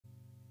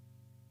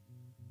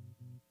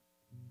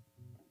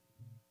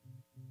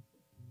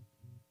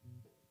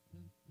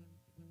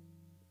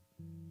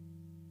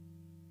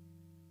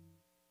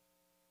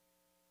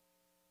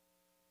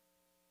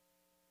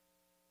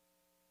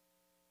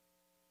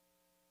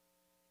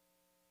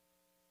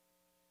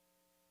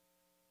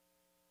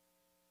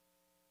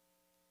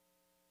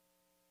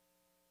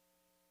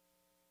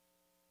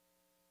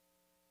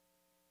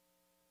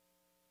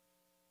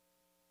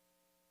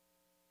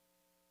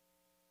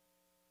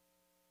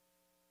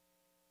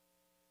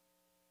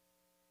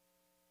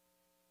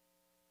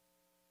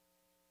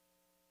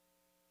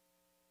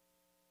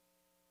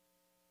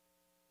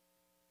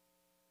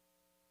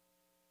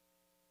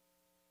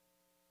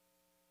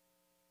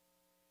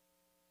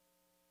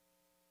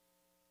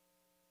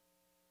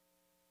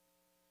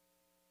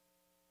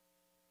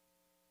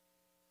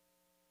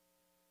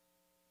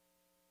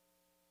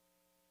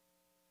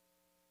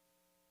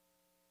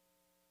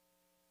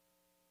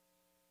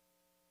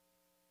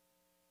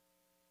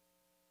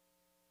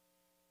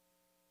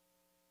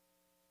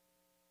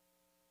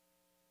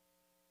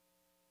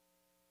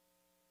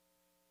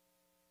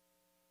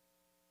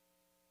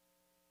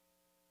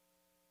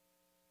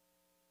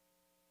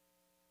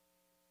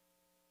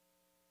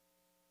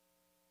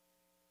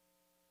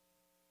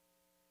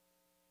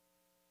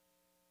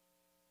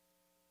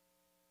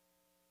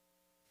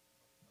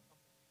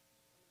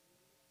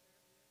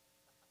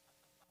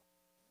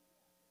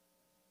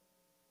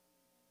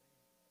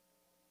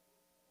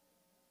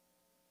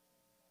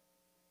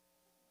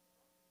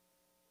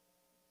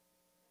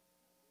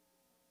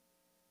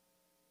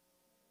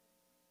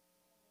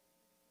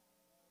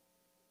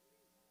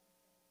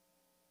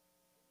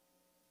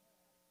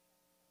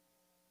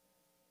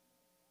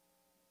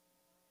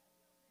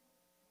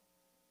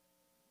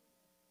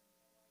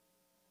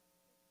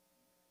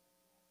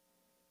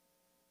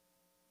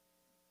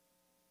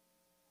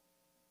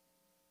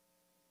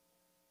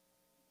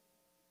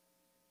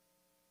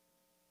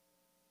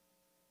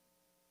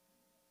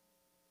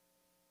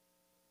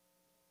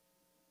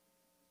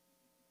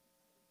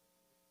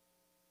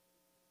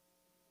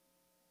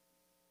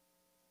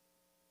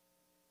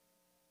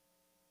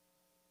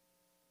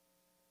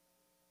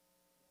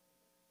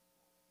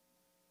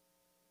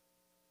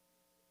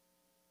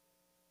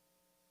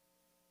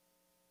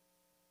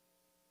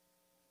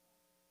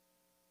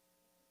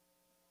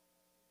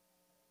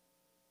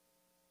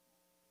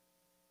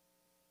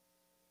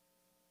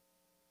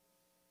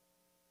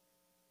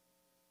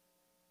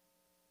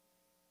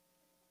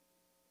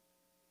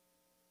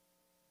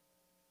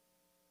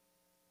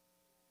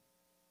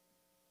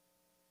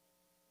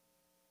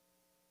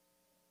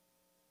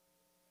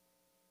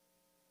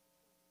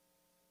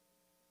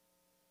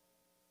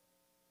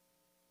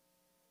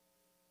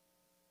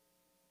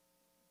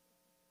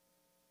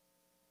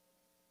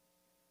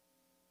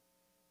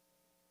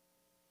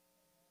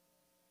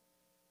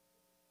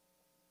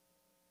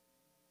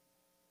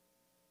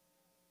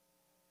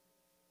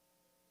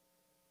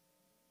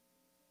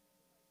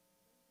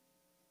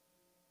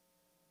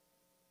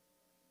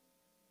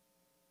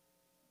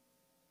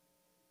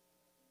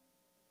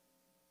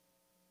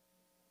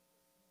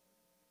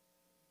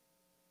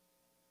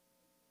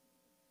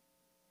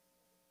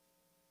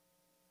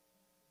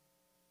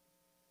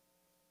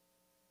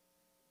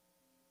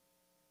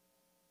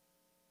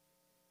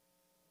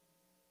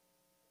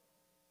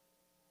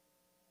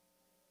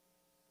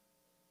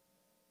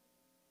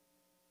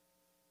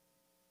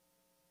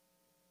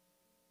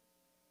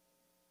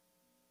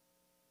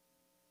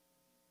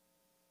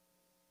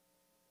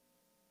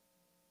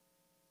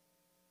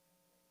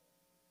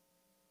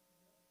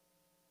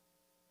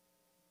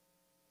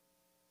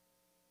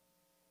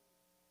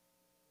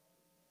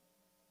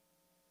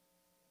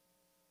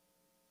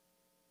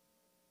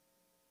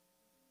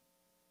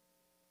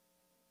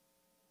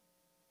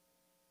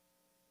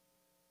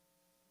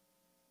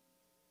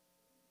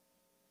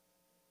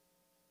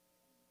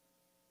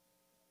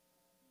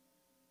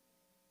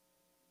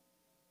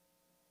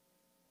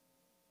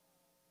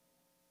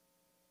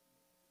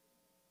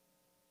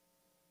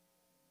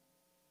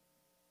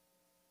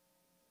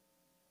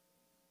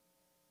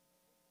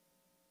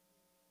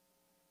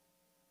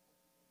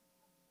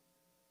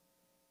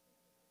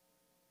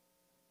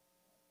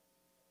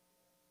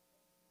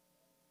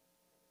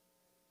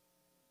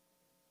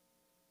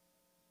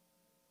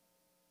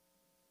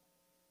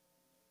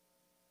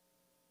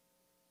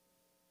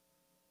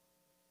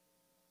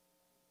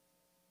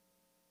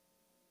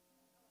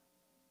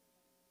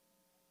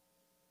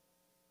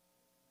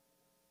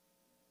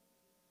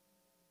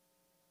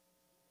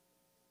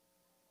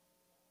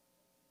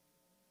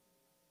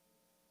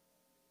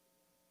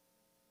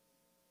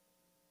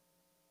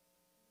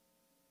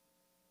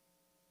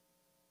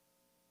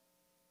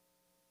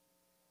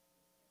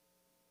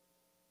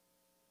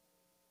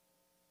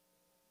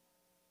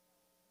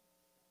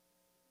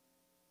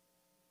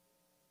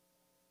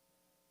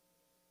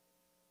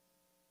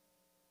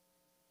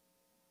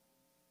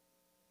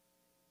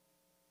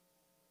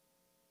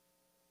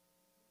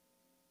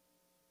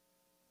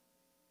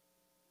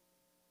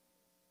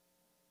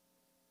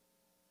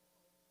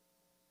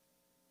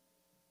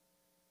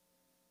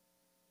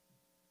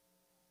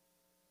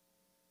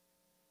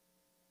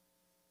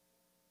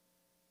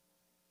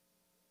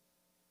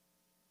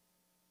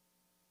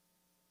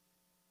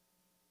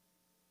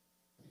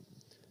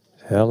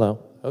Hello.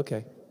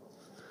 Okay.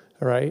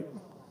 All right.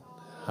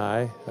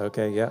 Hi.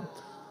 Okay. Yeah.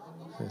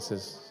 This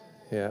is,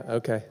 yeah.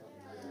 Okay.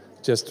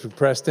 Just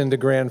pressed into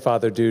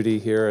grandfather duty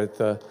here at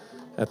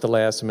the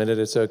last minute.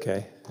 It's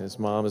okay. His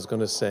mom is going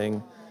to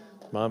sing.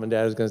 Mom and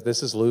dad is going to,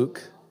 this is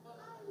Luke.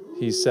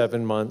 He's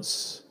 7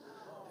 months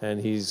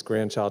and he's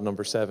grandchild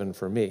number 7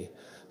 for me.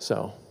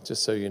 So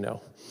just so you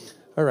know.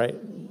 All right.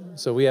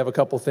 So we have a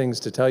couple things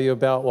to tell you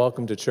about.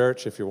 Welcome to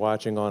church. If you're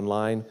watching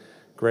online,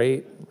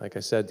 great. Like I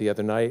said the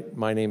other night,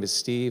 my name is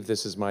Steve.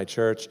 This is my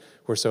church.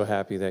 We're so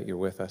happy that you're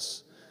with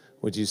us.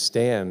 Would you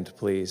stand,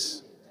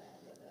 please?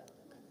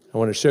 I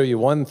want to show you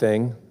one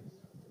thing.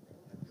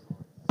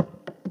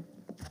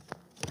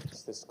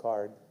 It's this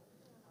card.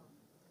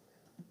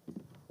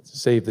 It's a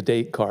save the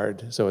date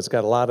card. So it's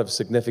got a lot of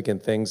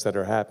significant things that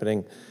are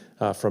happening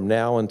from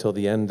now until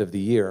the end of the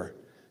year,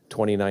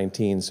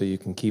 2019. So you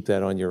can keep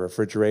that on your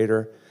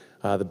refrigerator.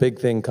 The big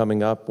thing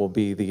coming up will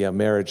be the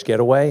marriage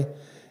getaway.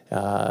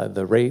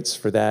 The rates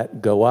for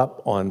that go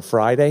up on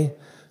Friday.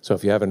 So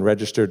if you haven't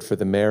registered for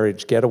the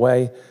marriage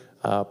getaway,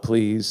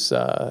 please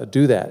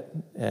do that.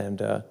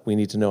 And we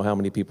need to know how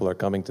many people are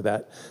coming to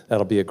that.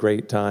 That'll be a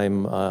great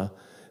time.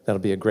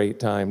 That'll be a great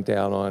time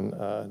down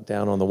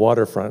on the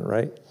waterfront,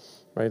 right?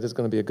 Right? It's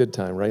going to be a good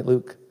time, right,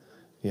 Luke?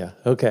 Yeah.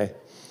 Okay.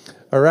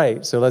 All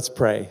right. So let's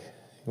pray.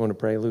 You want to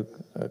pray, Luke?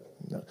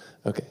 No.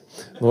 Okay.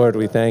 Lord,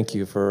 we thank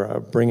you for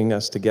bringing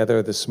us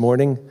together this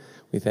morning.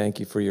 We thank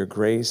you for your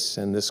grace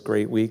and this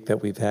great week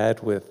that we've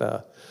had with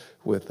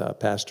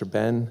Pastor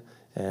Ben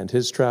and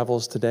his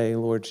travels today,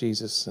 Lord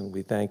Jesus. And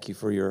we thank you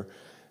for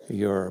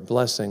your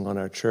blessing on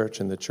our church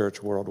and the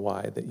church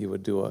worldwide, that you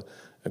would do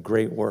a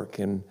great work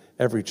in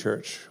every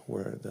church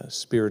where the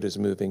Spirit is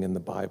moving and the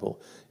Bible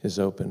is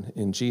open.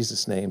 In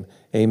Jesus' name,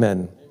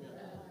 amen.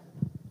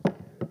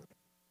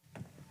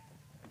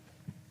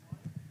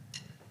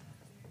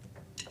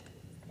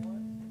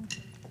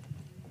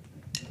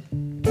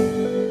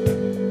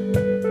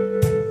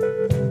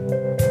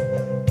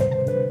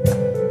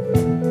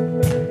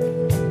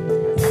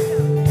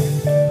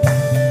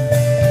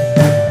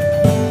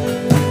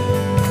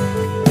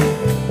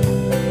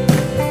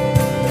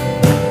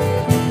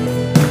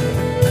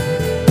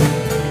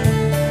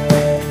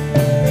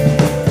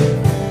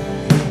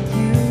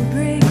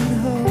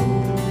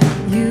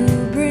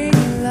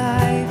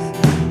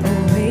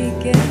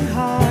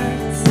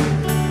 Hearts,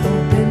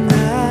 open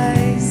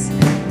eyes.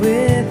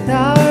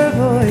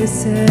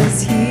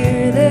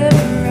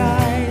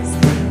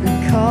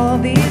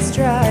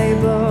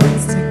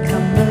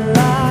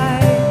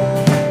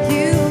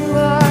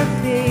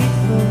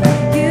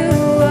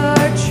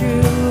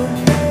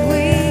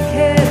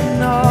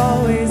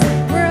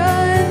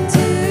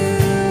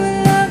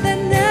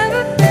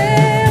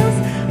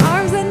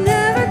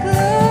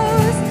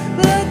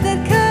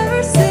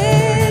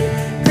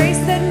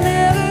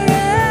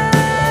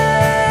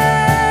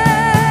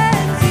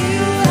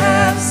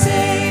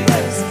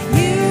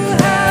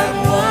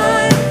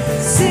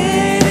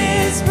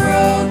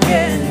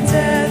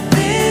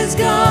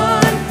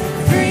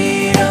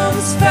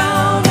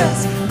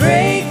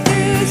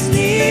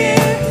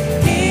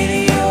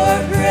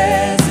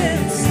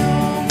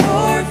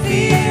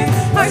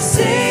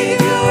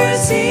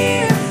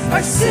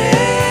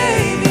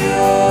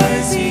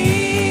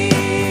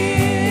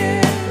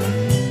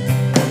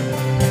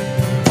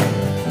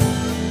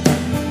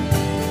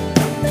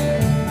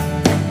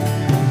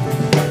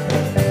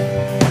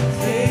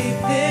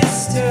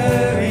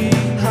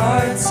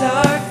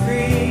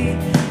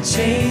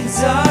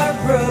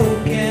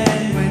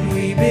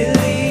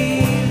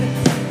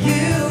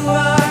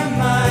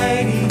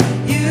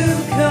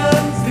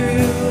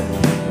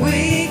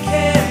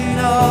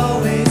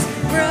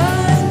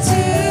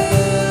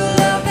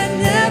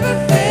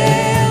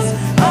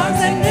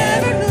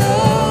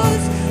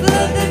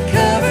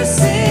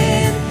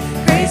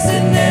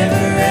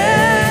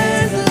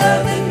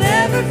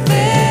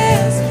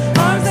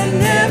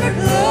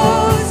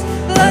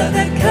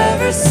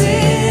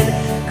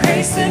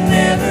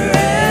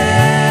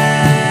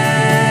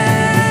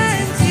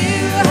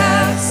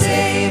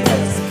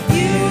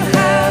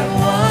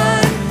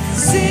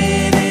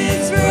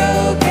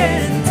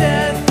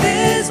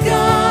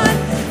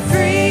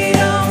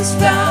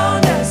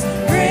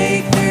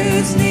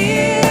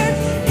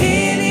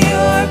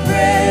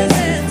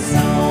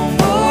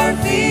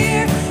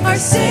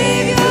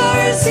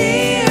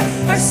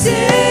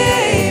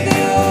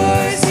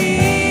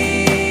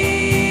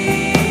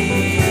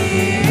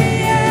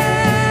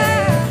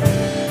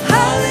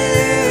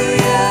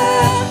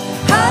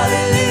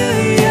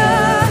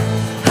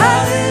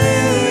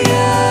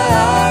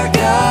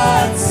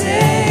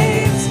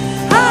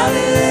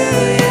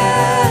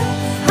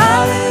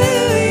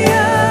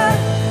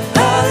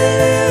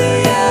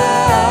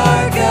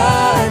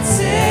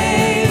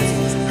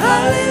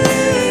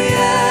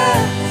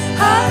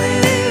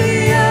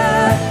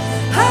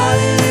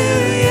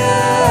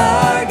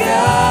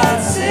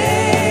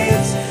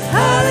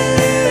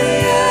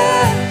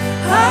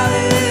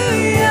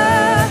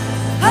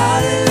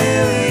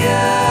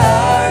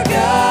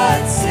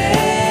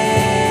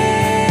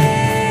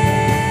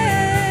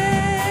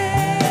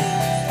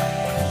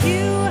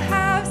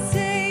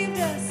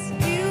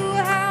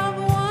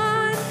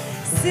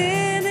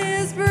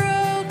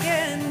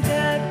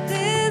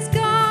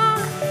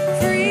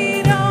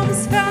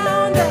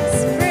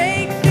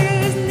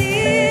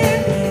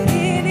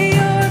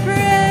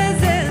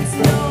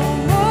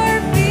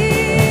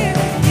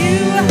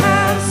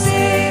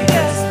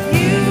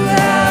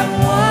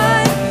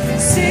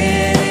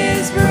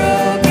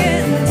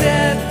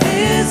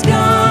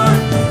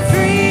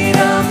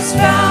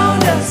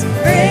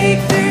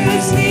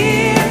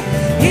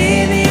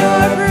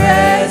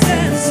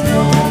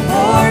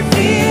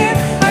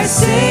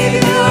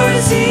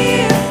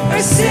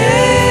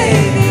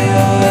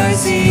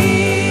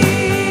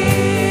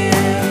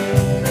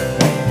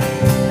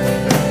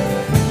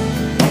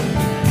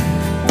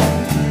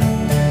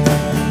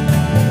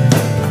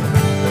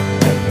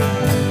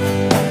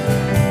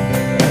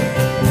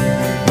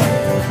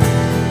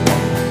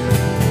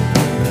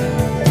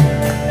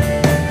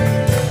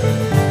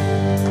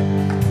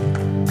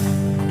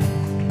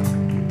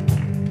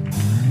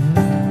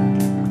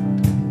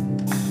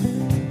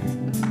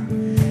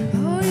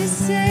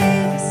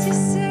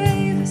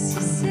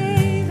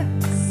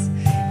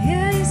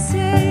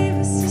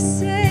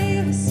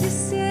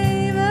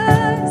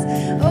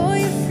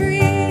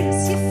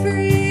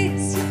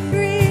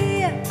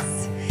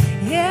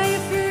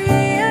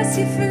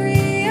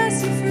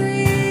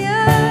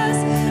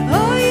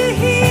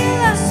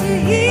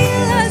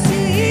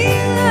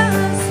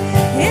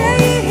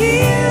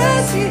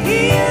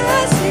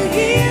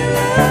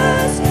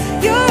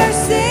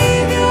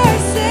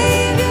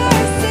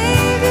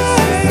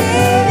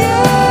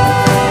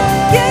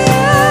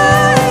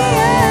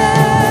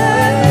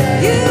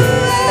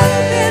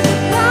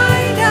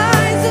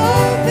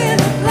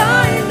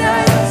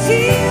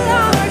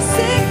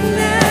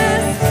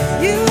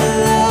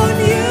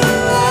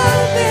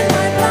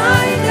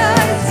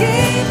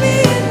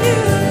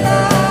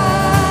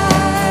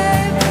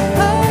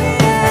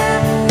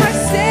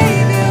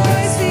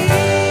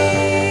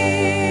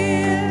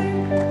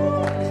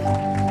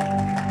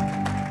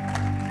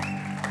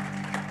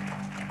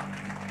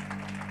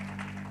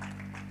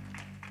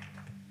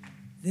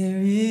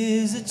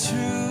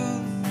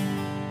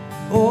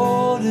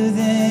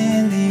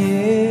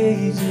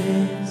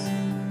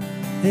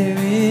 There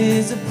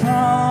is a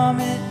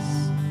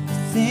promise,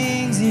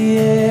 things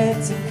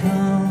yet to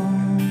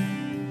come.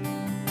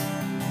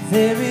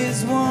 There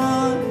is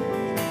one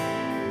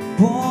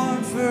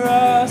born for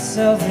our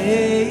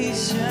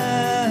salvation,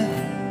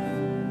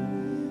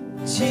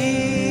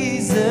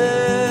 Jesus.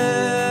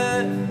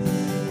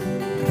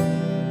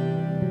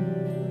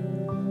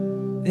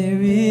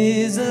 There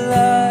is a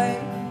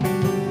light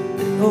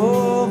that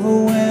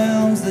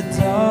overwhelms the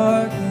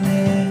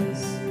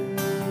darkness.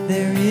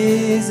 There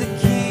is a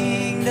kingdom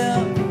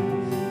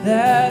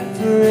that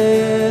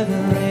forever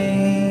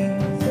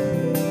reigns.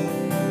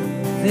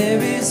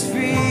 There is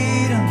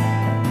freedom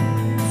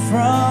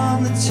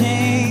from the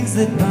chains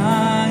that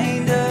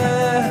bind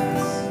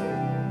us,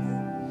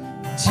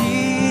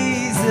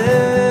 Jesus,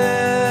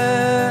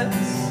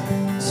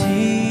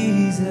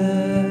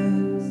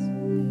 Jesus,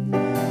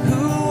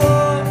 who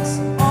walks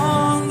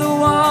on the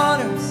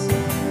waters,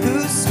 who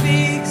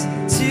speaks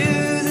to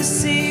the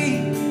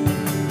sea,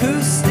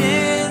 who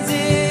stands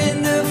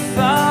in the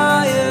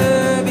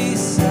fire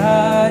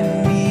beside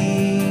me.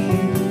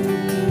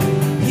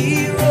 He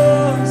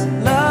roars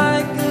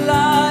like a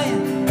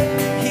lion,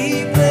 he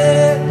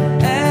bled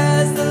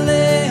as the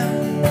lamb,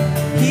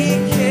 he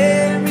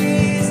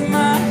carries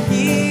my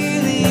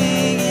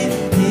healing in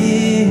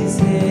his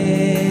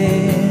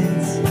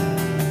hands,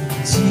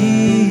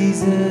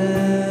 Jesus.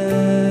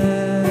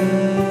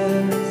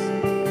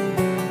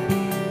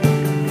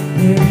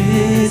 There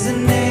is a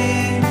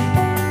name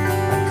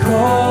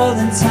called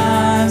in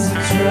times of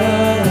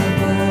trouble.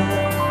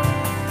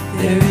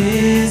 There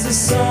is a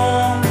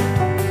song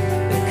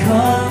that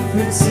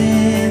comforts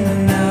in the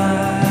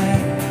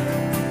night.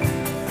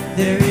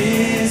 There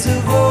is a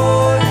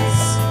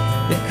voice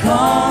that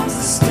calms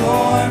the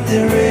storm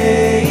that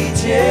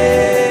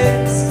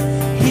rages.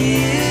 He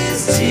is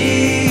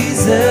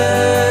Jesus,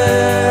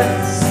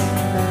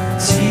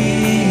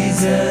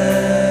 Jesus,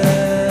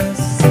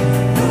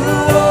 who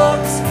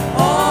walks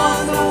on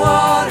the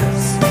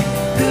waters,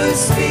 who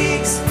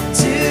speaks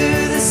to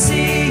the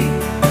sea,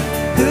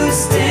 who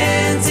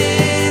stands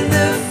in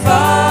the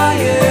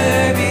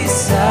fire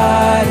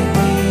beside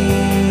me.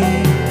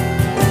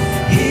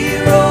 He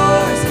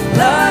roars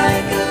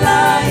like a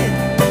lion,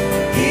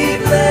 he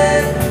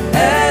bled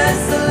as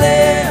the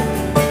lamb,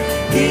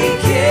 he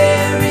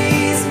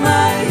carries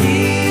my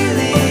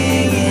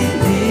healing in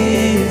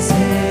his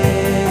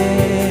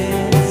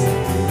hands,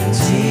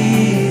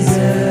 Jesus.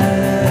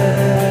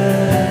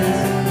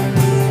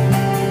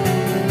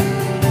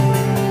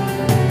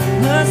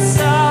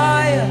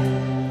 Messiah,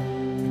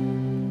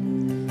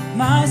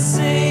 my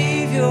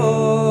Savior,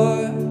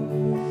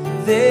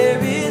 there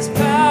is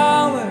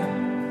power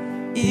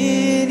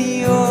in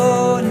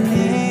your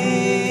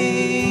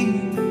name.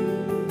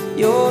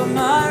 You're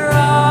my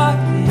rock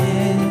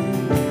and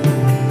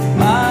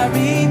my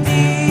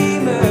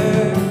Redeemer.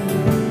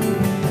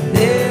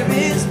 There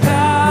is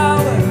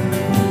power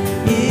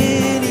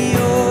in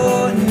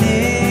your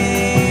name.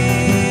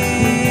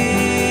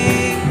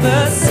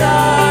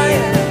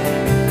 Messiah,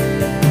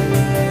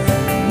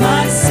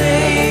 my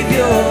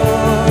Savior,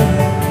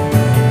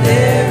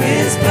 there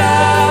is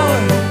power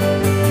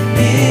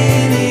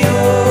in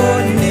your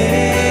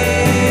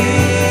name.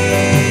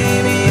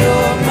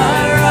 You're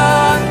my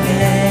rock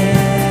and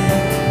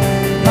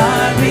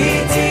my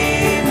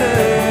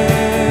Redeemer.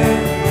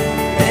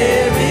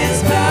 There is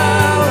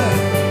power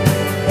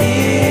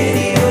in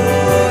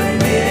your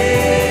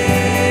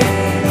name,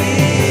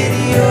 in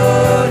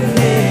your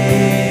name.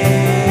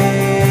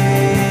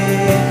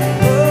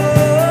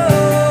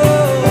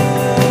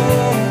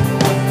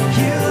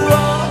 You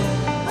walk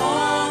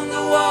on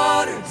the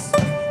waters,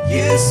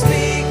 you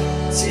speak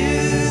to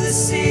the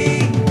sea,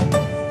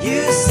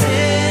 you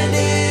stand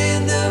in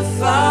the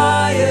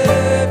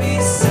fire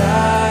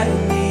beside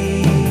me.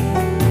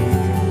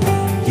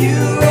 You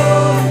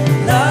roar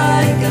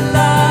like a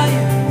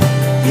lion,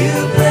 you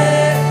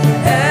bled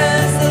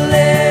as the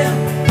lamb,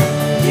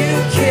 you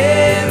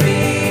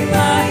carry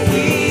my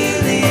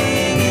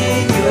healing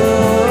in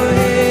your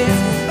hands.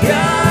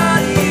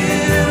 God, you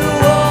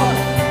walk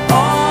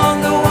on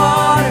the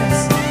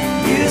waters,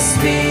 you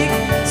speak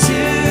to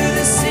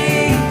the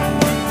sea,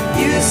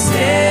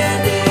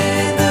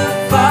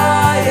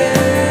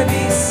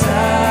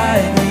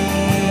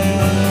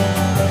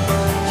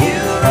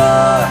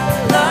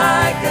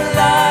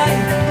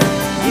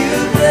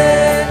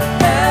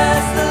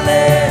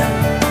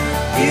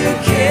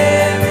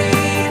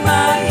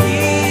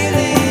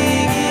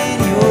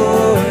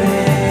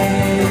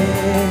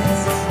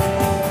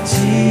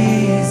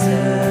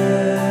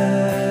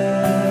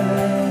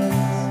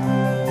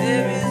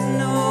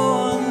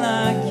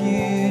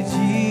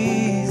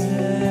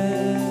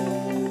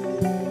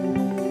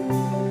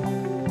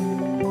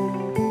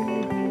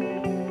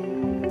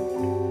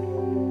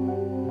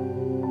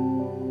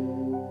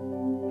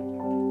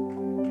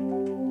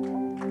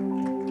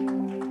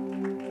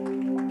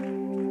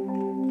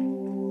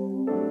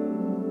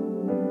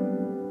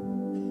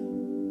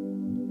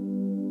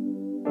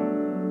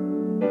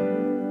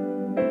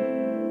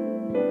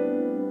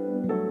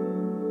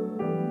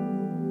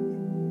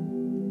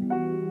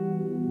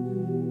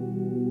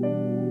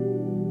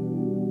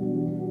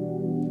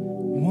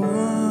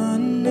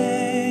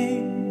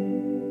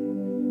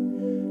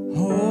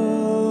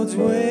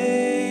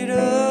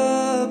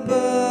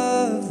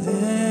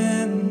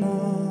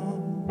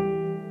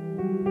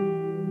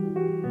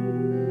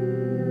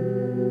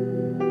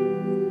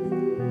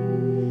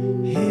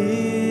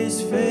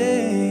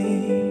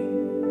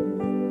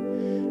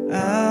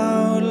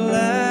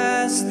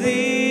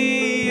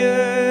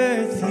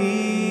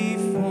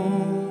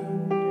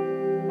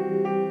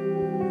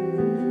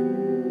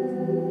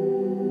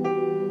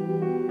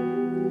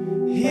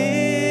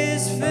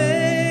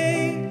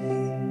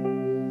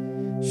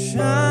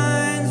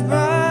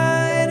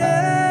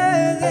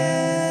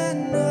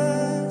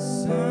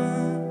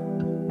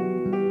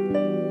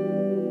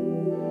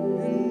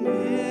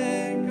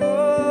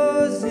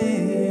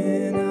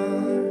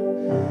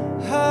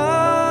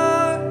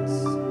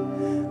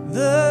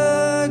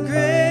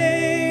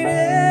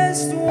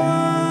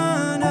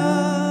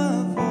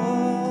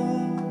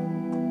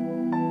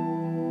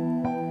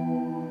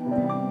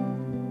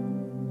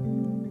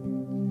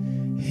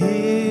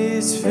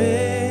 His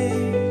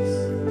face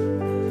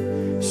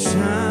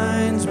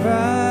shines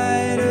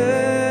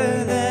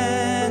brighter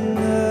than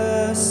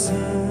the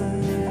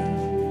sun.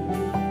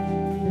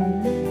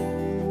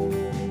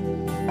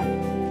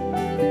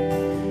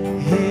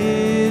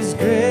 His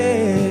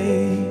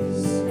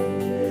grace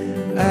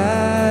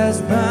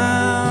as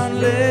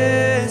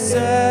boundless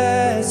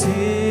as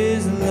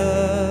His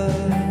love.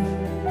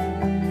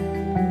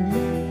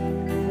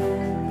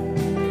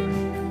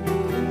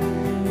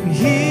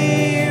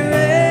 He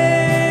reigns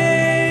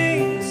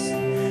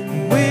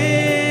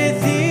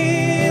with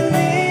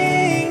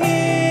healing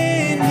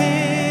in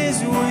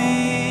His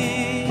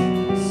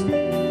wings,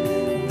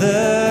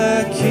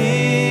 the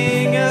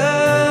King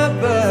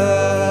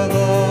above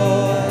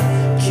all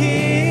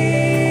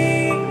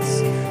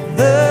kings,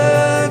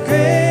 the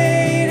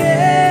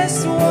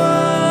greatest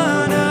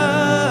one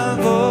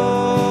of all.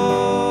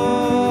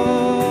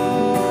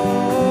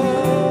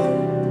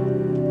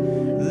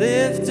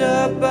 Lift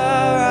up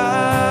our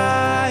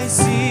eyes,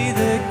 see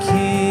the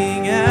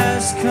King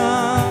has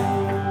come,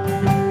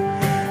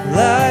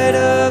 light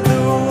of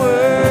the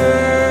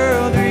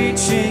world,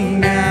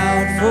 reaching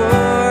out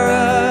for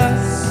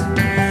us.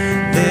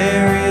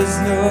 There is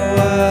no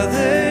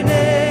other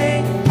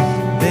name,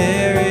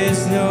 there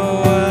is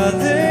no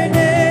other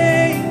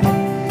name,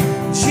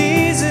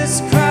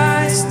 Jesus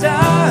Christ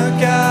our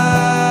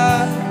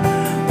God.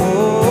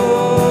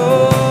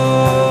 Oh,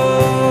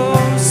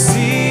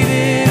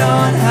 seated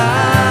on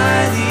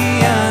high,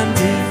 the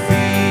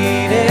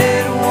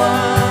undefeated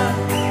one.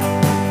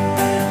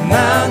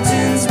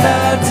 Mountains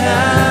bow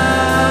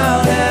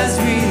down as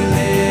we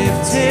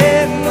lift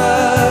Him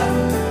up.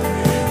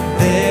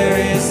 There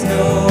is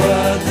no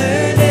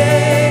other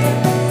name,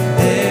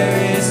 there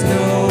is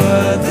no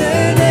other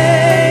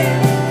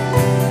name,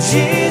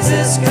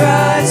 Jesus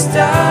Christ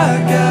our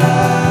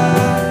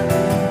God.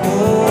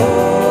 Oh,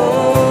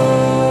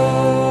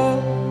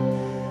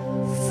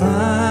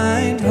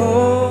 find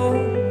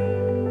hope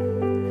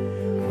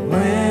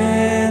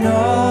when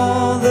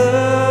all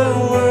the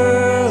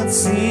world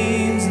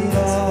seems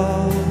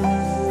lost.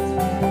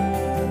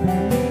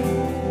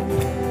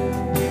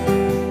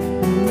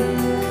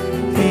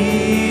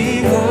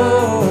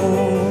 Behold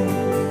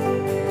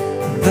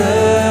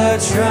the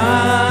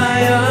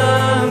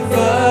triumph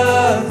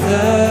of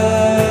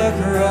the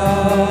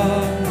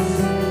cross.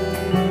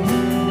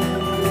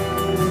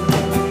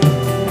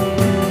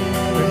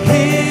 For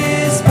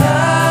His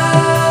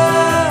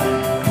power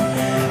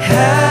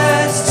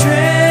has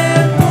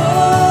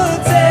trampled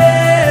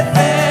death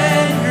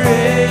and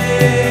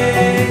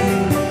grave.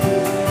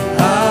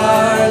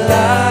 Our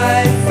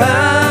life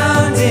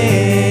found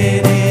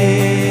in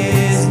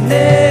His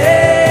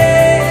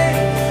name,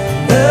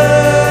 the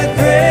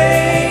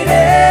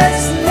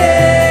greatest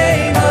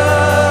name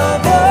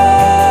of all.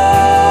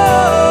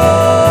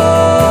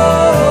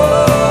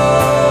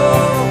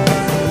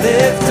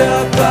 Lift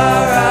up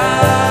our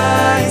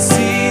eyes,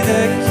 see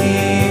the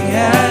King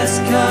has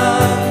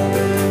come,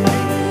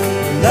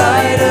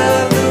 light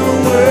of the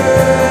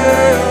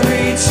world,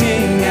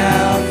 reaching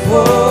out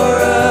for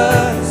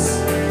us.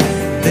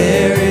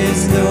 There is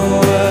no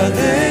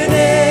other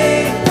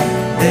name,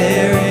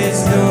 there is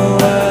no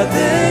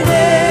other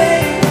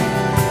name,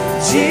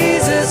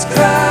 Jesus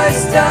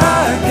Christ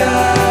our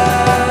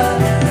God.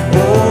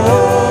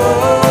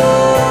 Oh,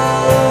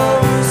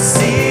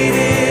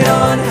 seated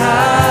on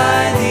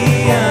high, the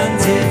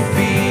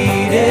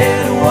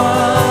undefeated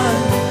one.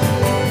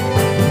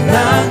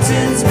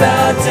 Mountains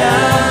bow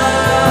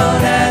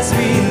down as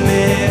we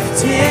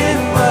lift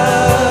Him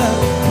up.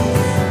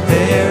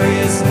 There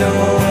is no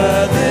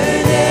other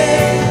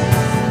name,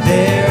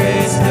 there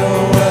is no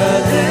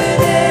other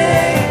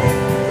name,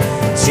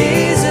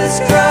 Jesus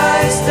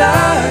Christ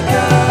our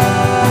God.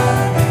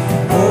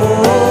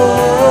 Oh,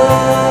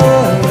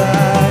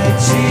 like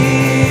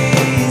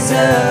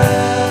Jesus.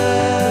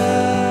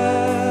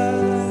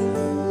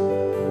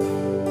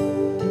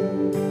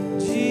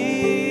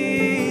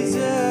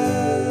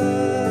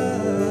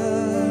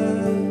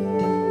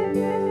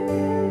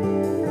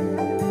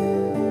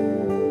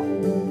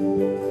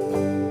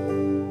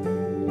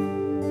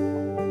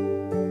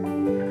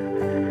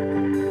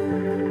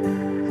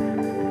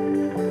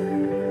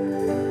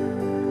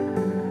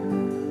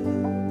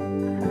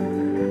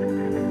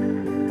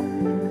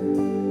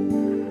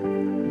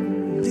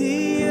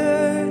 The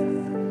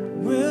earth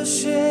will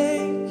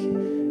shake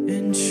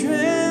and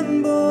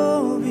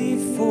tremble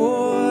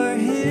before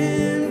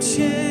Him.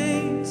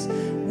 Chains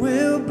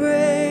will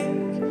break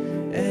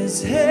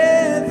as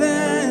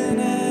heaven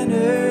and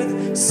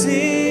earth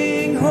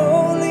sing.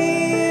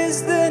 Holy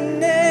is the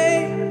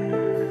name,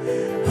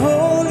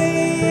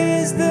 holy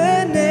is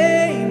the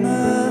name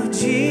of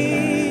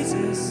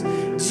Jesus,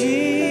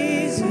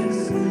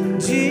 Jesus,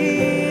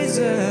 Jesus.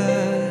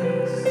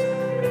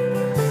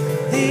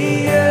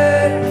 The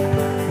earth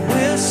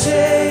will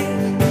shake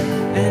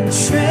and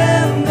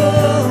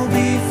tremble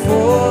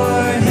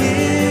before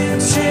Him.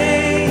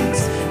 Chains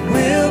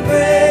will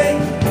break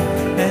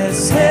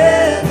as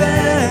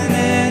heaven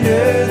and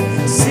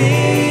earth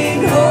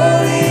sing.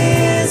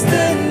 Holy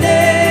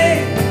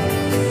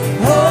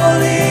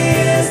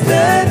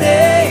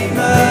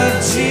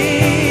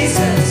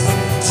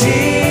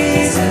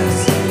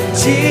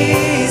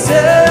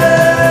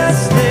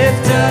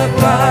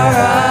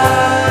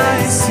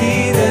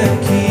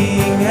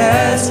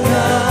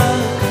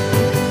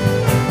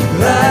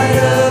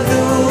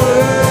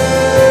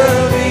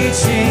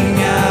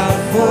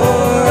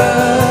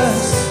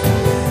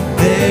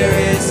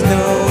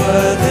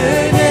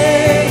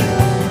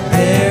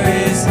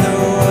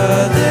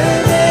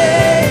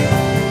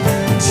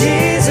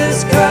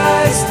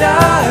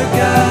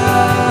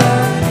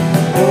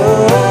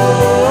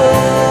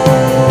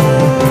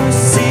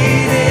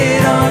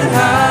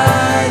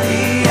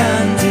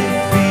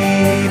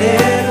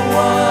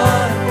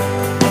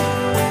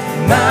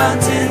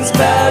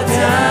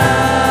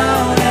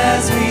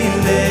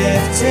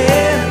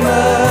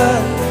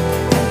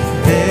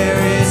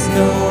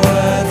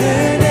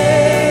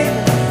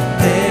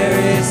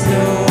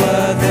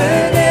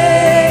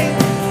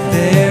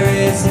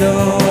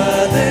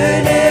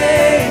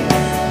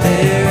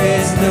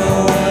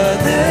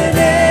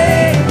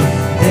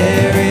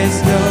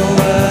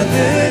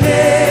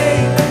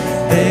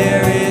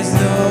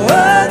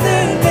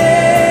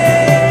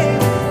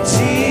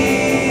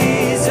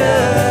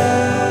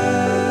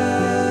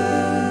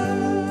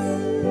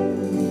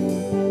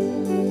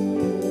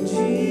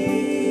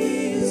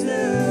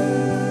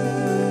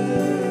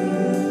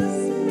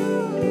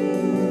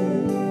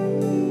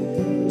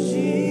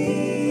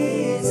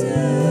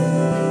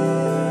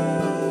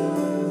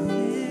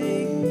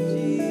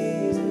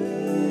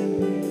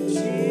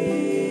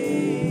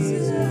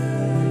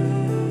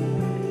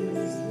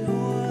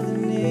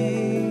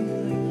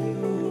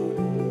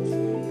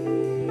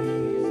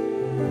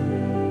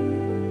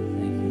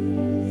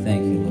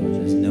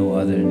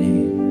other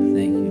name.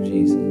 Thank you,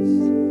 Jesus.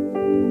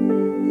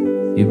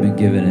 You've been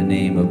given a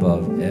name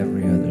above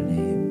every other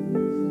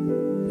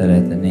name, that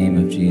at the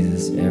name of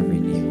Jesus every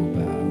knee will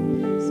bow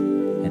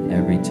and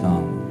every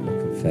tongue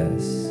will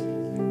confess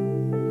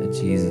that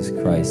Jesus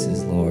Christ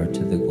is Lord,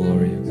 to the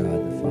glory of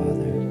God the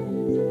Father.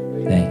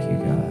 Thank you,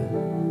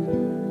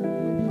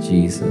 God.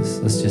 Jesus.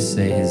 Let's just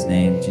say his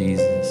name,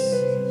 Jesus.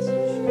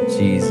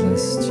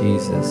 Jesus,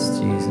 Jesus,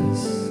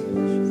 Jesus.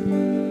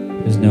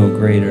 There's no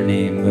greater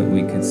name that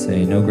we could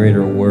say, no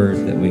greater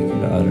word that we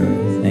could utter.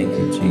 Thank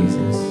you,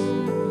 Jesus.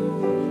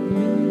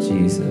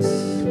 Jesus.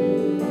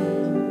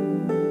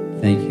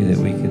 Thank you that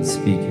we could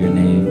speak your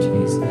name,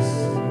 Jesus.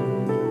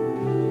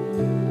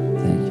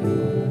 Thank you,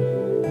 Lord.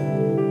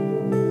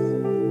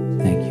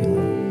 Thank you,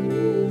 Lord.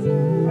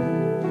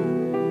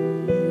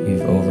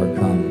 You've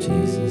overcome,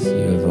 Jesus.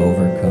 You have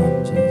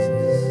overcome,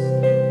 Jesus.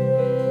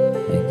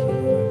 Thank you,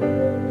 Lord.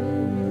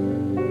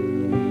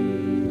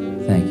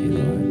 Thank you,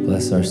 Lord.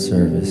 Bless our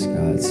service,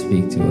 God.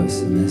 Speak to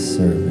us in this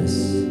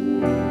service.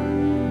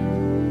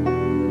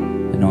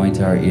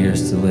 Anoint our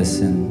ears to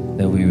listen,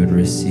 that we would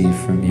receive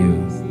from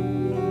you.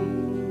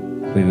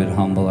 We would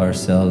humble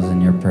ourselves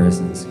in your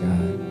presence,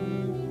 God.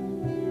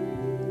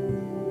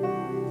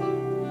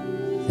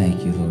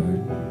 Thank you,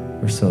 Lord.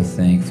 We're so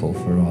thankful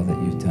for all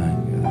that you've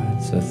done,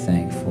 God. So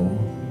thankful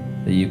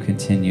that you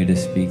continue to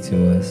speak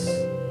to us,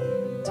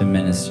 to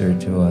minister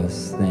to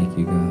us. Thank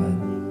you,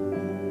 God.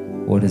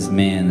 What is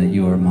man that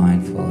you are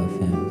mindful of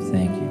him?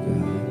 Thank you,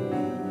 God.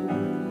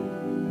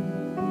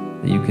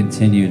 That you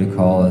continue to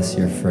call us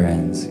your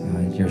friends,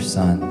 God, your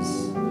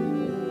sons,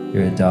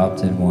 your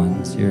adopted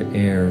ones, your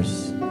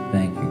heirs.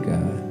 Thank you,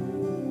 God.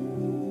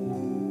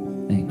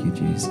 Thank you,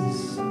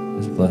 Jesus.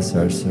 Just bless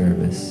our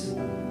service.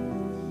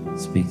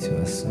 Speak to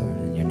us, Lord.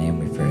 In your name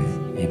we pray.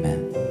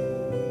 Amen.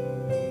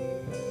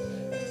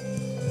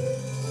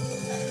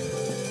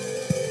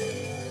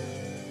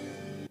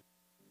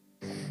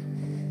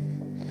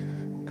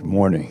 Good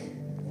morning.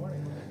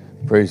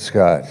 Praise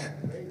God.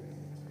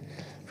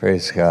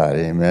 Praise God.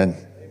 Amen.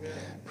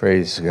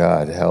 Praise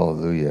God.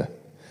 Hallelujah.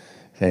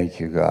 Thank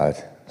you, God.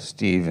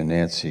 Steve and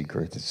Nancy,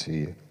 great to see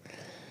you.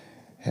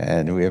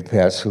 And we have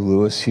Pastor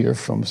Lewis here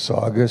from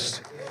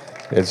Saugus.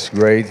 It's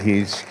great.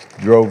 He's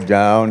drove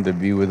down to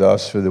be with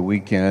us for the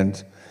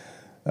weekend.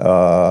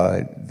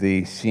 And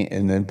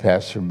then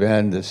Pastor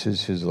Ben, this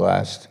is his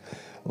last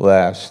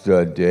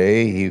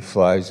day. He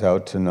flies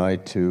out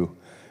tonight to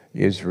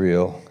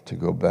Israel to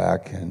go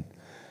back, and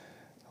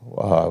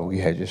we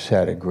had just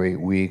had a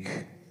great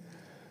week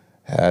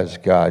as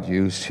God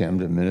used him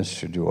to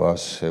minister to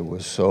us. It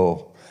was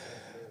so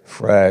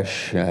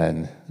fresh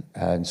and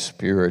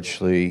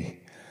spiritually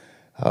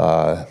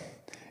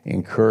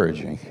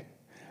encouraging.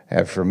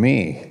 And for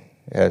me,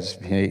 as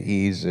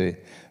he's a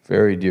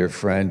very dear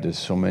friend to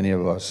so many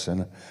of us,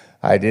 and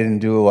I didn't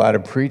do a lot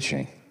of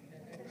preaching.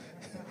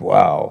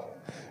 Wow,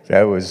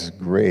 that was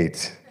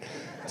great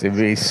to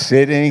be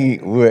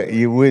sitting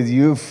with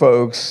you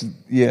folks,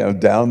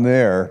 down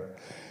there,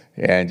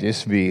 and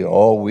just be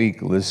all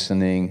week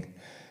listening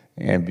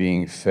and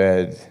being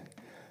fed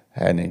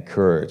and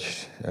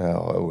encouraged.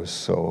 It was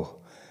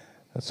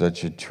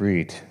such a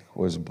treat.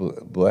 Was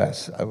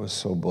blessed. I was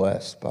so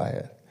blessed by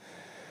it.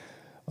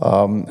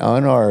 On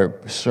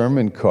our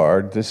sermon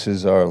card, this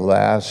is our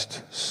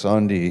last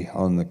Sunday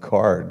on the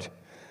card,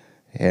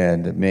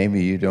 and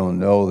maybe you don't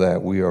know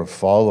that we are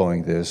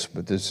following this,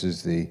 but this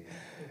is the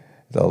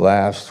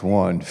last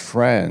one.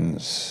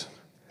 Friends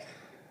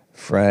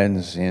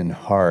in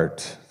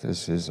heart.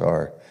 This is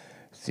our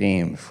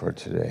theme for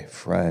today,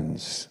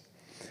 friends.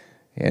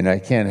 And I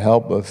can't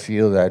help but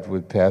feel that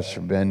with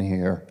Pastor Ben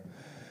here,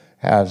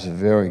 has a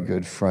very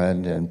good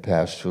friend, and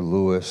Pastor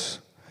Lewis.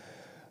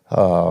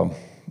 Pastor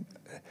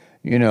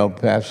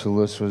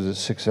Lewis was a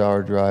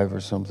 6-hour drive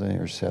or something,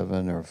 or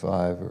 7 or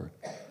 5 or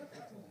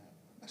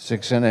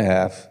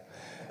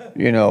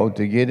 6.5,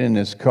 to get in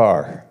his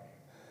car,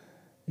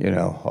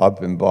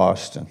 up in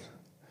Boston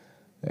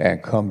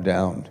and come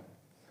down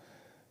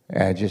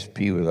and just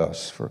be with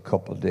us for a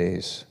couple of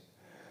days.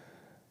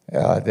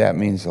 That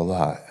means a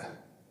lot.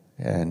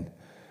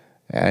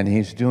 And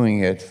he's doing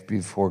it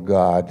before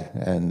God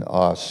and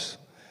us,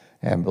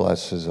 and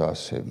blesses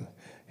us.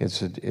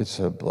 It's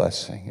a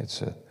blessing.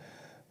 It's a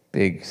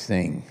big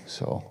thing.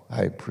 So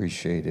I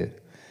appreciate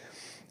it.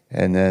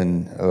 And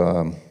then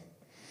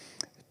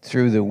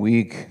through the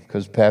week,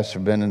 because Pastor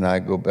Ben and I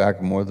go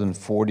back more than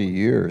 40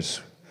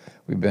 years,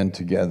 we've been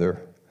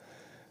together.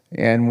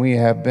 And we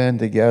have been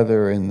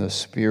together in the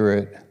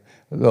spirit,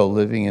 though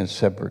living in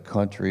separate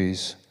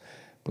countries.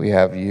 We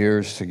have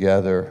years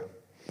together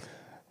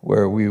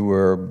where we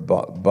were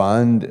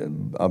bonded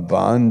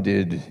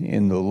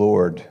in the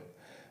Lord,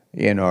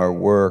 in our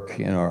work,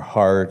 in our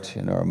heart,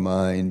 in our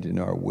mind, in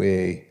our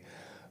way.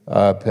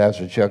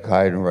 Pastor Chuck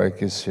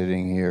Heidenreich is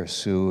sitting here,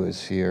 Sue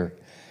is here,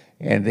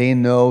 and they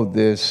know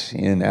this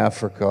in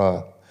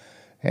Africa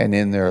and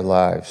in their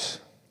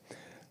lives,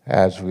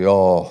 as we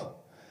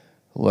all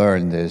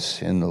learn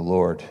this in the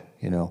Lord.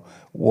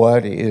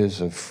 What is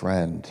a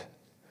friend?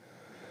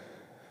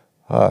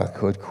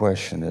 Good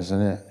question, isn't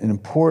it? An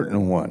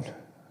important one.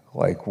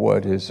 Like,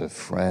 what is a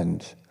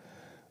friend?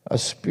 A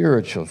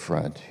spiritual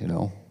friend, you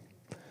know.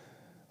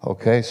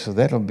 Okay, so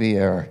that'll be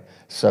our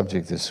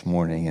subject this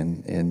morning,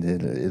 and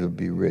it'll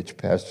be rich.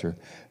 Pastor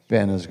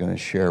Ben is going to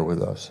share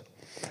with us.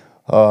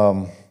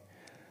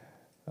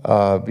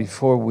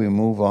 Before we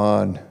move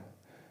on,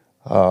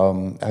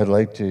 I'd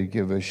like to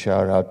give a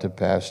shout out to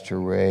Pastor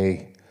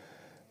Ray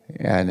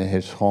and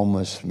his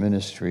homeless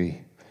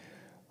ministry.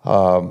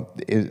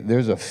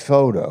 There's a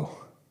photo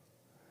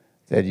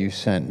that you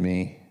sent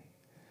me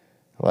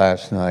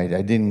last night.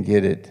 I didn't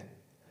get it,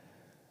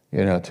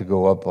 to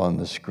go up on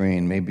the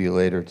screen. Maybe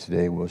later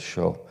today we'll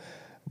show.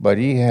 But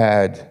he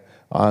had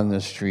on the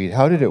street,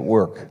 how did it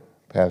work,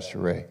 Pastor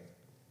Ray?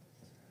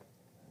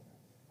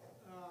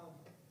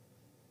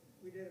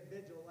 We did a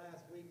vigil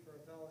last week for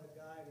a fellow that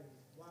died, and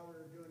while we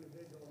were doing the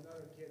vigil,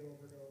 another kid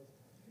overdosed.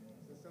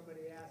 So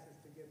somebody asked us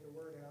to get the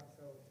word out,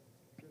 so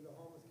through the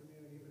homeless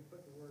community, we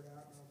put the word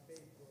out on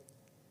Facebook.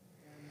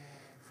 And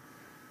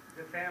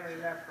the family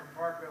left from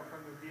Parkville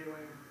from the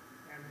viewing,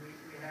 and we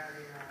had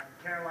a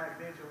candlelight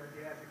vigil at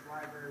the Essex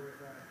Library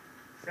with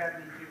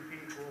 72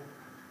 people,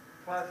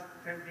 plus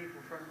 10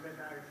 people from the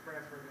Midnight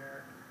Express were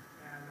there.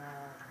 And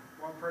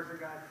one person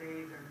got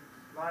saved, and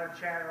a lot of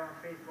chatter on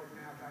Facebook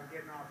now about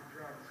getting off the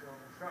drugs, so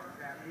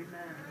something's happening.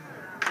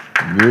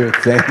 Good,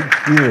 thank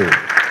you.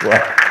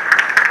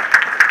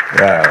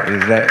 Wow,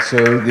 is that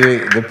so?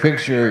 The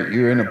picture,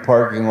 you're in a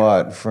parking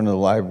lot in front of the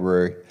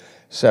library,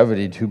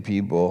 72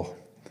 people,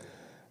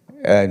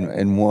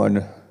 and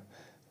one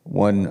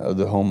of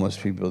the homeless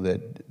people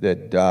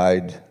that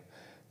died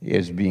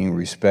is being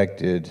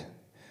respected,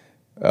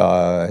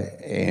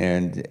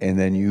 and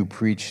then you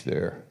preach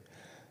there.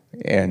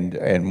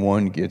 And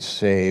one gets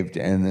saved,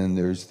 and then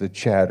there's the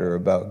chatter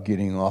about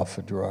getting off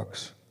of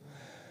drugs.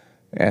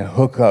 And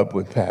hook up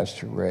with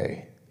Pastor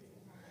Ray.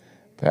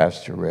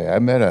 Pastor Ray. I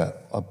met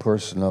a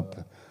person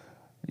up,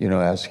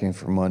 asking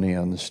for money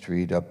on the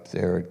street up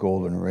there at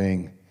Golden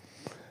Ring.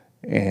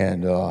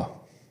 And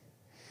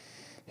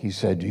he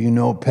said, "Do you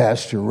know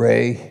Pastor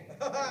Ray?"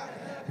 I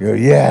go,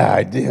 "Yeah,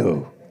 I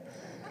do."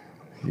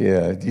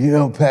 "Yeah, do you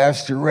know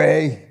Pastor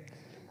Ray?"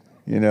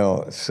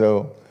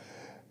 So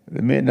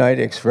the Midnight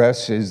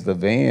Express is the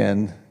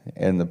van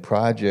and the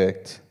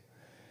project,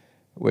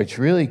 which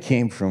really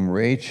came from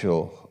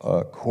Rachel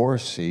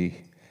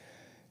Corsi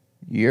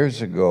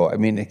years ago. I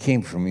mean, it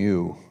came from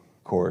you,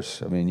 of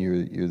course. I mean,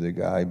 you're the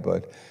guy,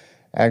 but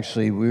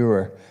actually we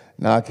were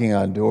knocking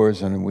on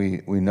doors, and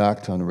we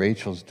knocked on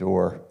Rachel's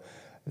door.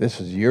 This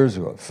was years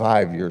ago,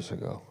 5 years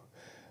ago.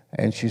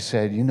 And she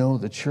said,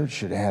 the church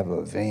should have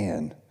a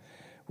van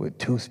with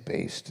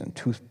toothpaste and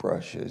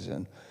toothbrushes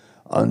and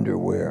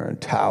underwear and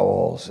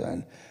towels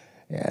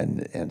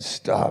and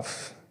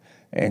stuff,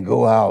 and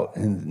go out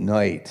in the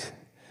night,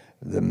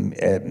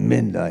 at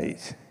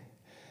midnight,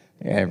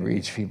 and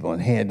reach people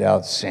and hand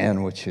out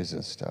sandwiches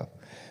and stuff.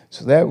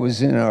 So that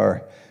was in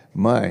our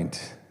mind,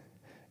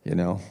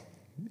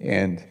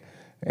 and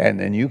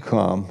then you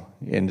come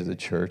into the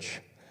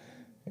church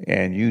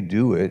and you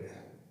do it.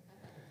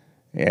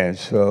 And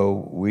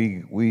so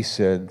we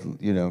said,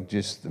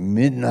 just the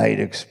Midnight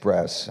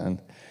Express,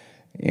 and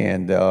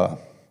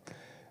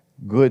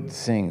good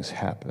things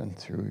happen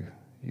through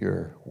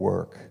your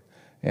work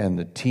and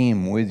the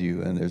team with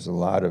you. And there's a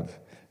lot of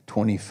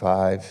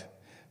 25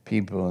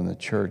 people in the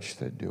church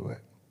that do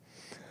it.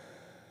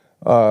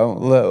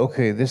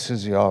 Okay, this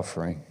is the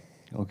offering.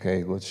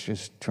 Okay, let's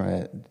just try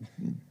it.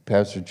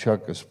 Pastor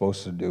Chuck is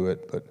supposed to do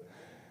it, but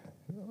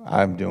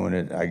I'm doing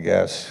it, I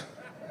guess.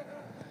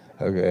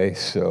 Okay,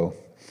 so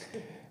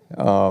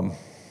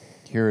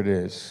here it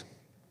is.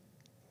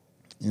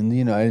 In the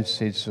United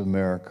States of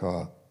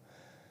America,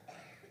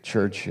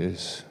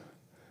 churches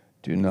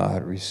do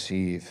not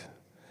receive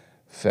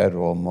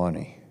federal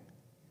money.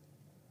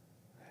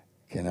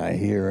 Can I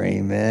hear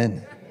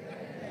amen?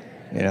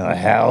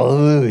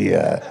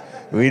 Hallelujah.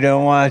 We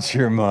don't want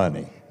your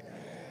money.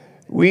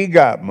 We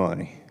got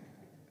money.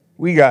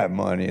 We got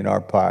money in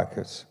our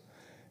pockets.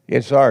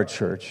 It's our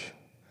church.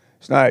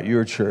 It's not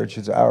your church,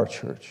 it's our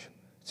church.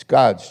 It's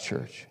God's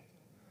church.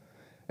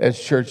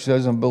 This church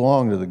doesn't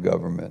belong to the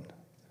government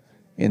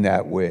in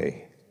that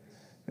way.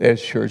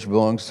 This church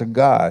belongs to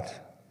God.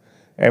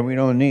 And we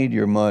don't need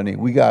your money.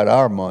 We got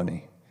our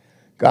money.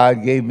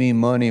 God gave me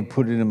money and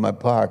put it in my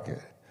pocket.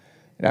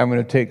 And I'm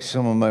going to take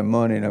some of my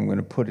money and I'm going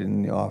to put it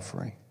in the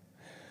offering.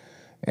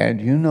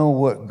 And you know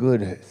what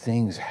good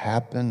things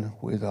happen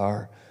with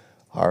our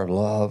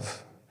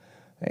love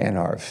and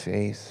our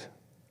faith?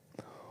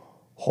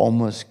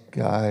 Homeless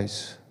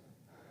guys.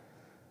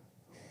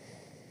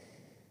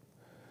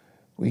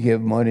 We give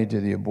money to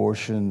the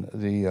abortion,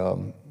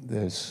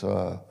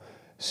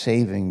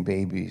 saving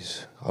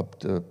babies up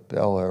the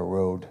Bel Air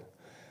Road.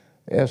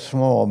 A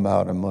small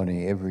amount of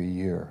money every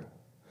year.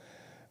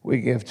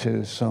 We give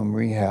to some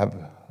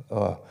rehab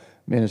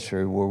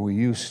ministry where we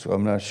used to.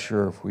 I'm not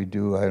sure if we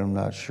do. I'm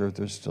not sure if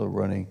they're still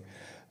running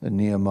the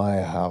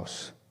Nehemiah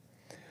House.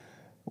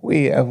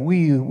 We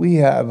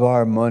have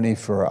our money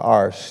for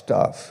our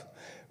stuff.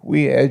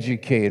 We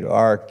educate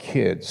our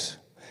kids.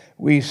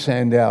 We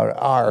send out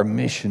our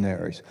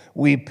missionaries.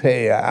 We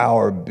pay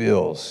our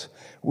bills.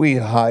 We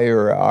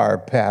hire our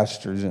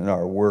pastors and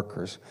our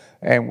workers,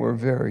 and we're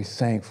very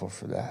thankful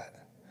for that.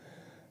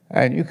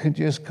 And you can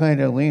just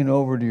kind of lean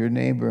over to your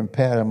neighbor and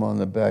pat him on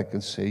the back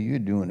and say, you're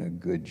doing a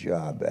good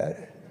job at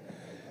it.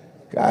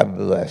 God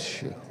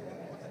bless you.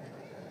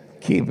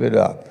 Keep it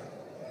up.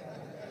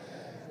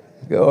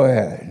 Go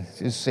ahead.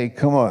 Just say,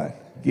 come on,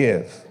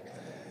 give.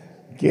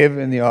 Give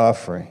in the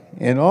offering.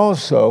 And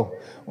also,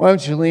 why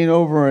don't you lean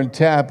over and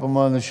tap him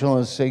on the shoulder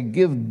and say,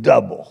 give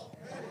double.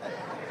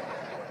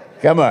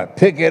 Come on,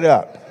 pick it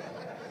up.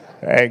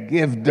 All right,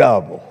 give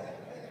double.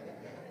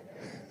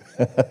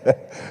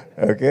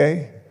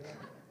 Okay?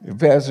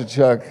 Pastor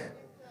Chuck,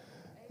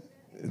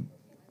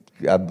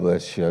 God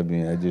bless you. I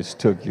mean, I just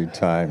took your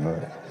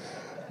time.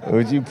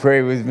 Would you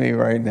pray with me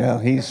right now?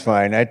 He's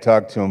fine. I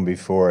talked to him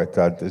before. I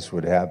thought this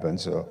would happen,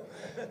 so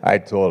I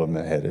told him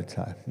ahead of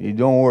time. You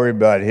don't worry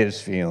about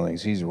his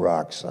feelings. He's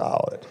rock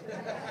solid.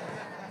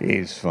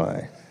 He's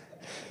fine.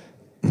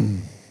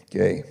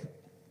 Okay.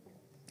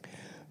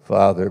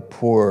 Father,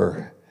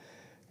 pour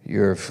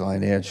your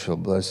financial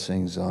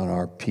blessings on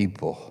our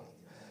people.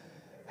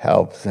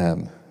 Help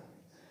them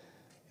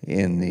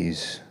in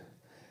these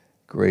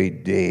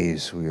great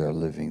days we are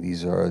living.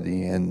 These are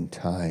the end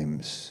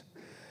times.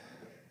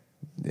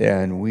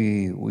 And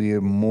we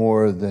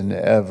more than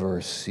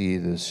ever see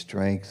the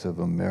strength of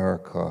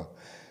America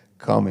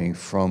coming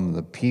from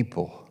the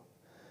people,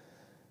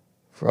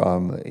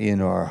 from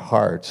in our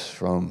hearts,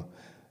 from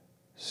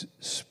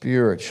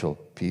spiritual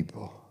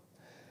people,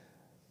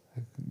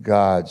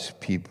 God's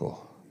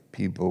people,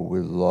 people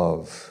with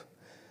love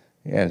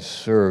and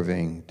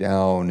serving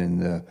down in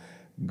the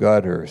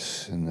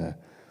gutters and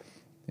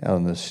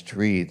on the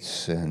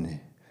streets and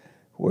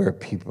where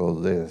people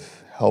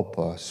live. Help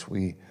us.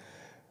 We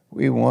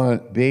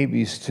want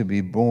babies to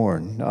be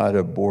born, not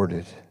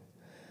aborted.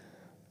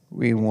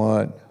 We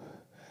want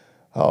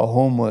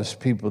homeless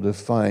people to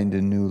find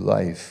a new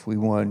life. We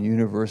want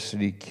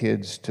university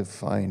kids to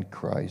find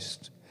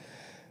Christ.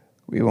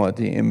 We want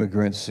the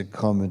immigrants that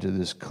come into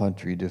this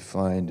country to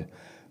find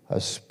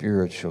a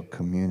spiritual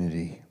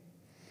community.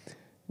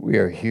 We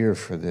are here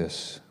for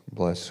this.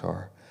 Bless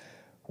our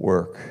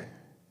work.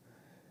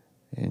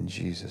 In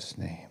Jesus'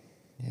 name,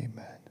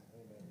 amen.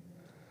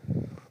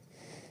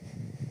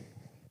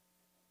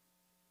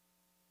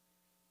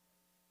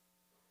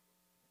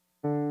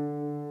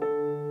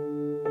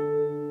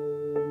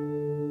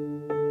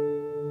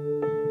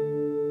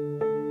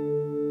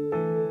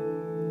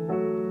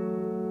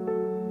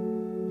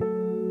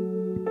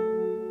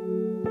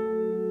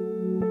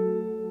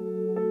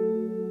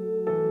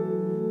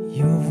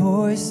 Your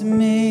voice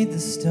made the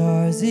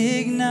stars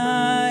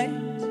ignite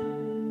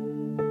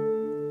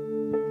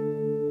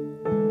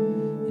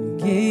and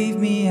gave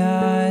me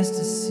eyes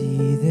to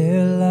see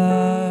their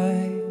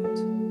light.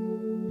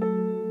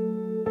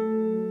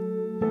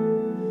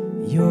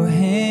 Your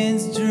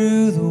hands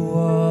drew the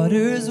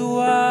waters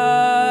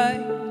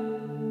wide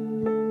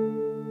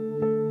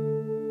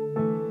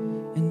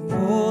and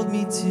pulled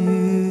me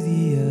to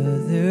the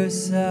other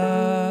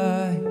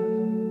side.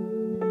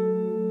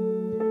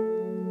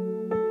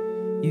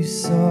 You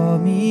saw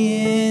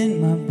me in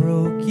my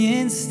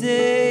broken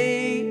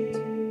state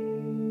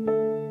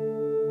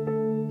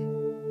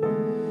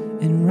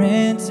and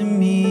ran to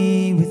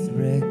me with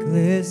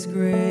reckless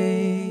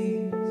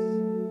grace.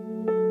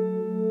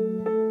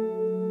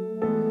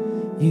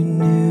 You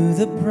knew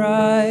the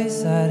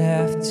price I'd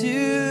have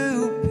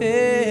to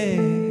pay,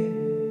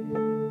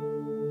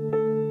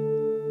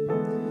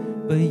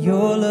 but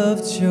your love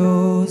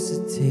chose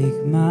to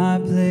take my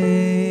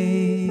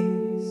place.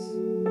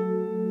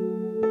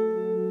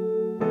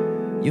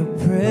 Your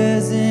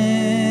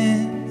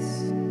presence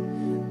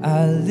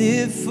I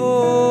live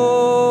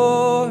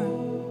for.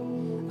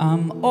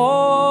 I'm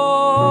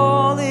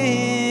all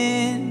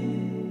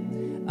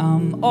in.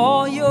 I'm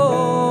all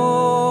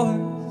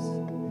yours.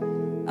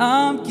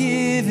 I'm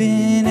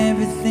giving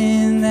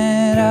everything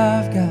that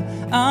I've got.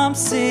 I'm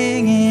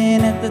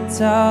singing at the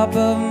top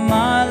of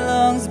my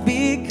lungs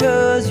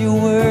because you're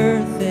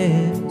worth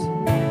it.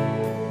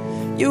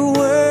 You're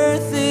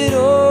worth it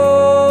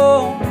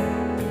all.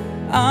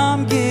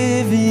 I'm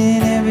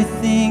giving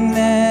everything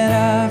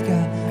that I've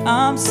got.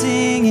 I'm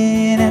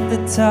singing at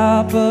the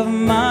top of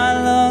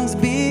my lungs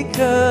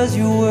because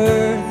you're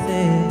worth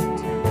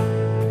it.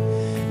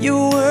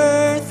 You're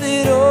worth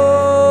it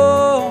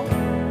all.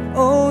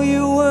 Oh,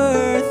 you're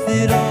worth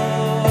it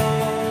all.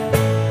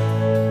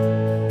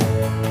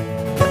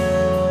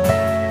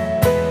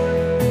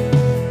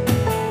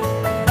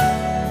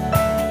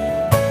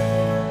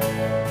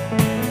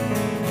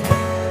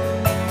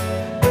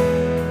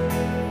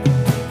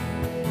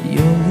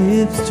 Your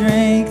lips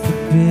drank the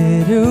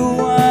bitter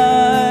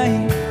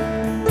wine.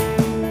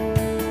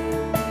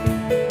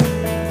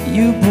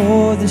 You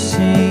bore the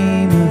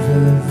shame of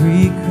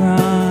every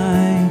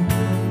crime.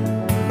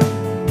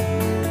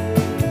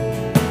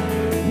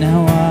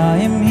 Now I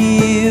am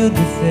healed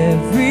with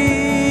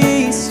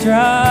every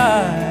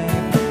stripe.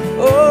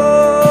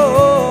 Oh,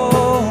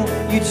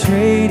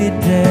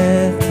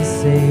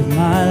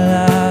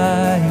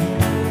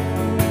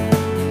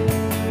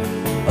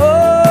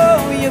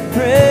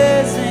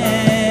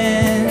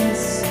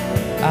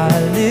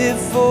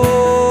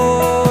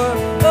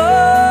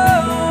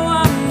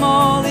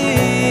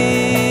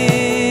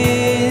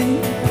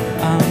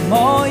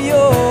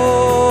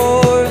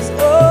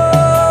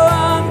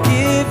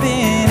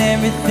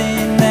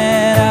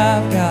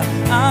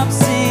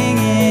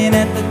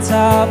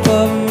 top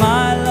of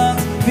my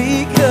lungs,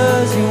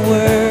 because you're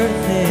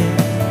worth it.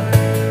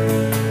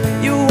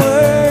 You're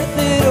worth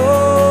it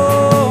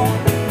all.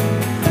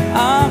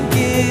 I'm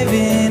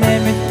giving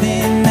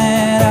everything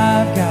that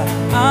I've got.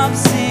 I'm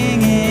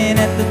singing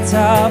at the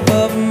top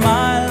of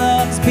my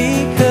lungs,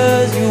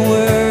 because you're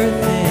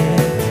worth it.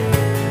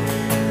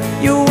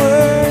 You're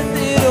worth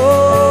it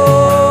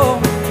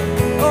all.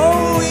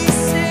 Oh, we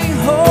sing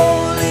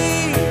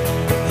holy,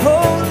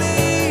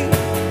 holy,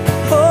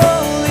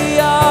 holy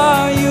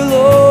are you,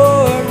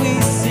 Lord. We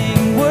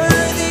sing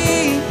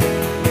worthy,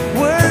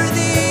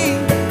 worthy,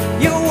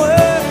 you're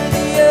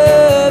worthy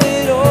of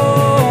it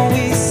all.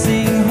 We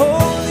sing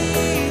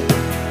holy,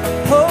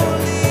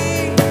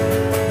 holy,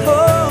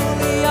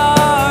 holy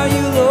are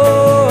you,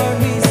 Lord.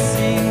 We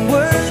sing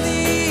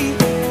worthy,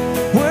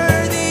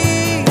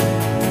 worthy,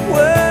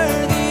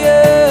 worthy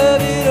of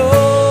it all.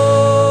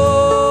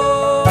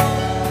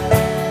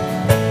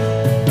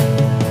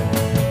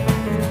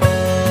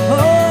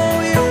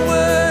 Oh, you're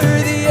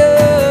worthy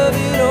of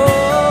it all.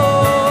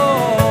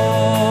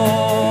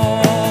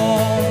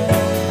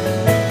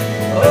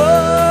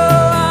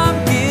 Oh, I'm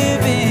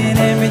giving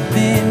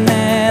everything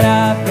that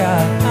I've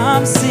got.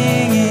 I'm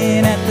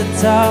singing at the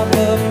top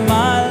of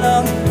my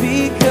lungs,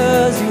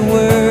 because you're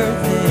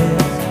worth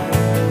it.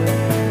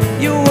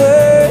 You're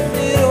worth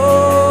it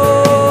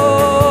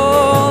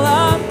all.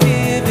 I'm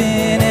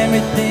giving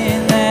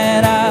everything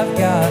that I've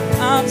got.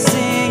 I'm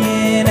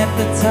singing at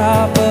the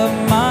top of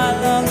my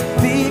lungs,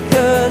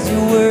 because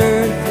you're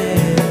worth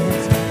it.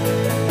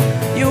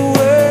 You're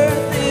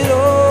worth it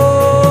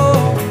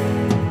all.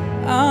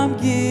 I'm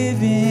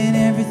giving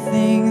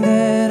everything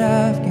that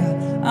I've got.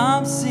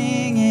 I'm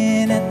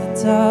singing at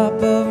the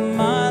top of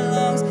my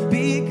lungs,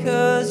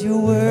 because you're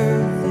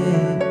worth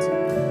it.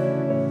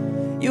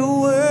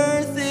 You're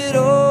worth it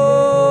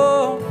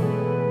all.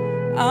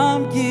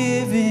 I'm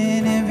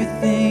giving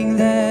everything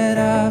that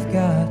I've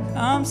got.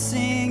 I'm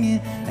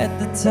singing at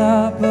the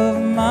top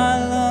of my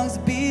lungs,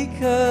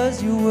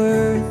 because you're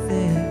worth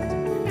it.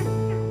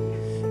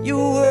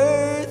 You're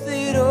worth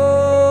it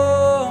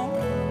all.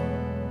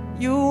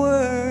 You're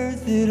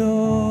worth it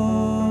all.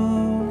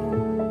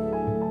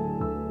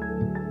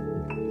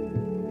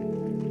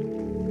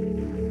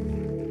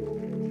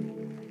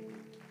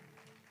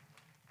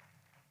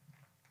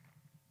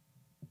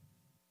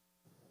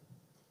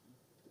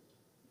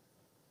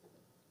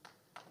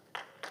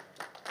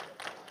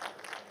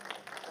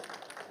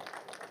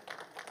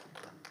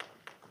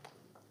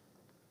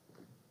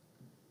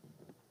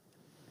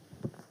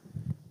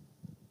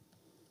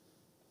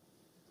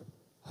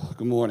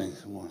 Good morning.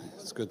 Good morning.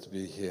 It's good to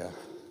be here.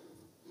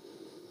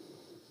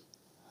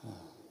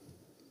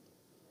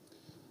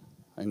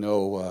 I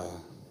know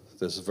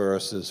this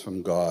verse is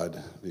from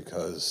God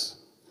because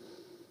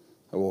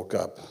I woke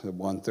up at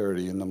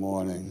 1:30 in the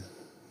morning,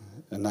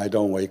 and I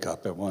don't wake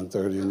up at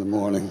 1:30 in the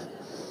morning.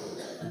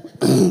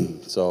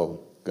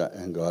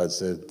 And God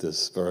said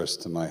this verse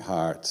to my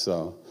heart.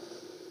 So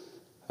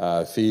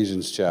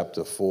Ephesians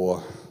chapter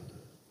 4.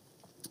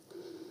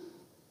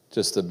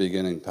 Just the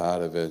beginning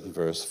part of it,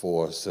 verse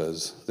 4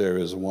 says, there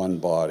is one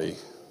body.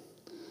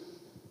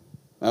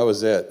 That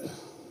was it.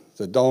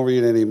 So don't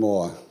read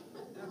anymore.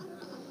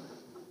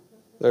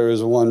 There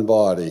is one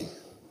body.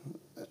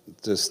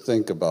 Just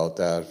think about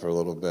that for a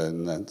little bit,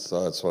 and that's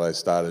what I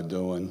started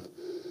doing.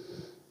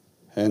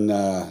 And,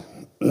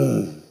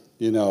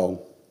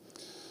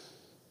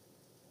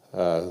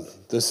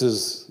 this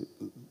is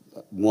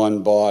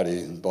one body.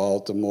 In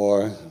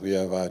Baltimore, we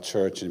have our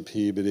church in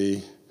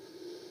Peabody.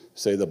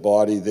 Say the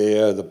body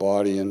there, the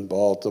body in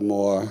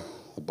Baltimore,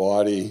 the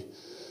body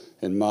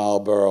in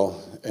Marlboro,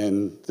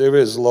 and there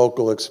is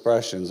local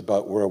expressions,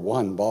 but we're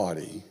one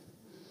body.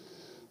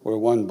 We're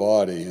one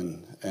body,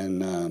 and in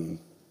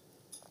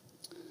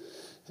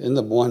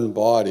the one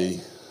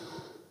body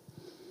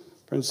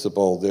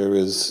principle, there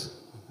is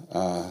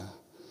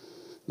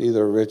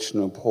neither rich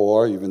nor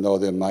poor, even though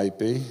there might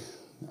be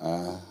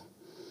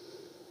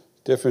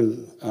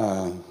different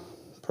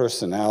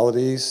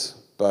personalities,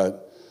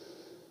 but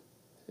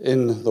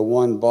in the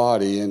one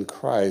body, in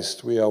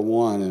Christ, we are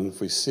one. And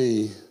if we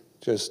see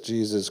just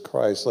Jesus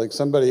Christ, like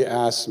somebody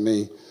asked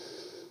me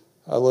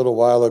a little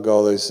while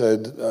ago, they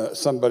said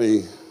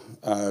somebody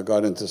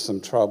got into some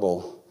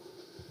trouble.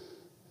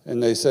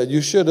 And they said,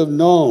 you should have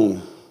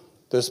known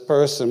this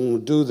person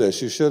would do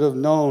this. You should have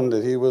known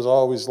that he was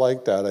always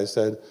like that. I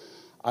said,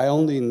 I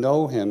only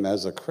know him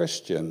as a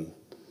Christian.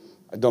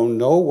 I don't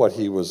know what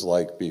he was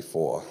like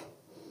before.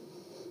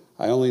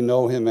 I only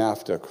know him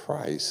after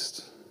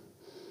Christ.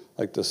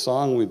 Like the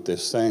song we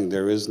just sang,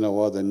 there is no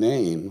other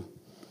name.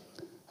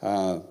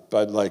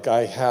 But like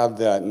I have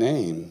that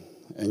name,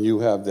 and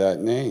you have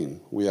that name.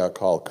 We are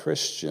called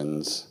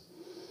Christians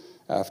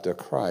after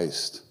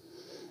Christ.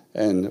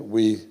 And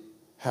we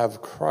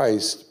have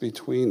Christ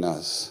between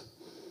us.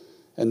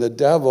 And the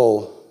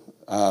devil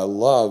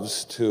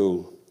loves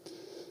to,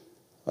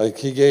 like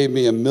he gave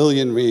me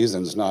 1,000,000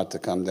 reasons not to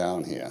come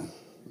down here.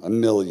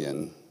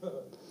 1,000,000.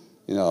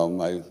 You know,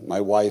 my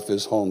wife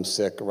is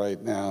homesick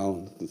right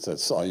now. And said,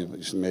 so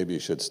maybe you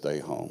should stay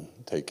home.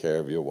 take care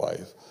of your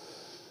wife.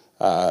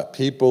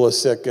 People are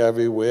sick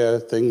everywhere.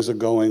 Things are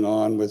going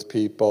on with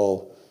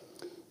people.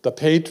 The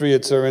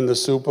Patriots are in the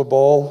Super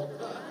Bowl.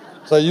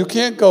 So you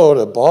can't go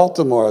to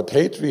Baltimore, a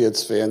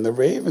Patriots fan. The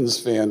Ravens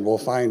fan will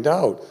find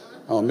out.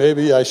 Oh,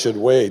 maybe I should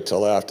wait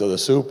till after the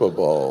Super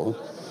Bowl.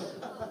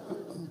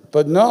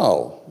 But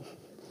no.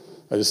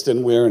 I just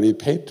didn't wear any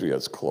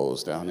Patriots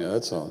clothes down here,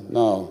 that's all.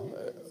 No.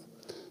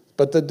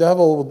 But the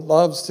devil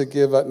loves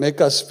to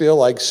make us feel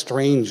like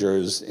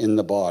strangers in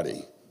the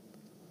body.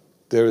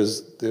 There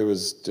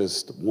is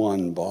just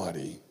one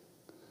body.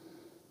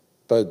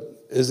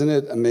 But isn't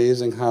it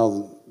amazing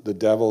how the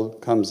devil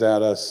comes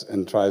at us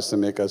and tries to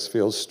make us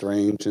feel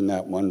strange in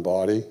that one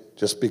body,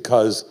 just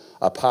because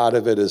a part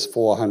of it is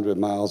 400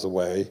 miles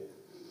away?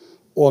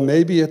 Or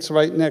maybe it's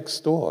right next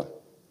door.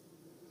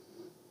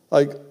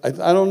 Like,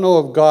 I don't know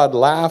if God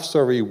laughs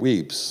or he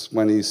weeps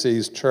when he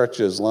sees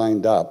churches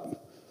lined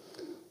up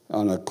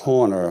on a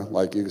corner,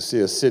 like you can see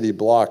a city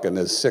block and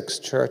there's 6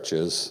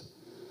 churches,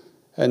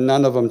 and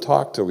none of them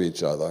talk to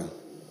each other.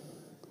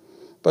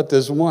 But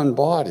there's one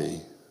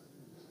body.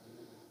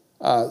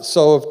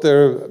 So if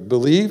they're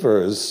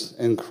believers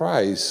in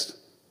Christ,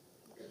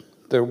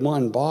 they're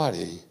one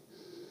body.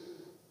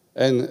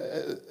 And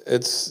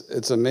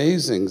it's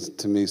amazing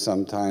to me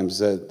sometimes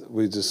that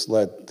we just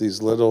let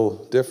these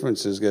little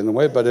differences get in the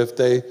way. But if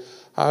they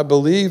are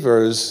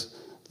believers,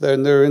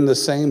 then they're in the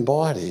same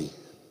body.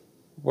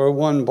 We're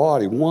one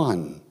body,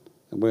 one.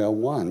 And we are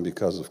one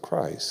because of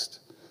Christ.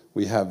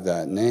 We have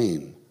that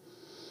name,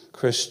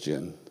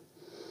 Christian.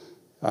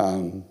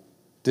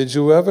 Did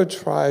you ever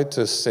try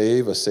to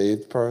save a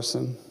saved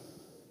person?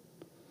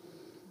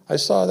 I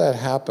saw that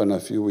happen a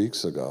few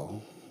weeks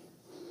ago.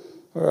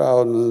 We're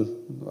out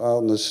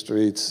in the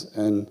streets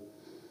and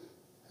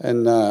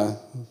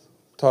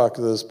talk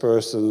to this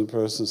person. The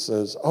person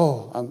says,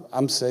 "Oh,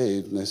 I'm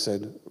saved." And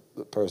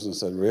the person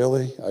said,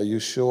 "Really? Are you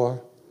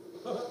sure?"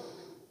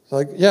 It's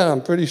like, "Yeah,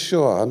 I'm pretty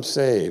sure. I'm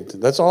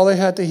saved." That's all they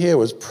had to hear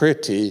was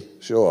 "pretty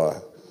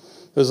sure."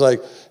 It was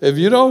like, if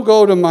you don't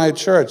go to my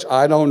church,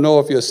 I don't know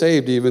if you're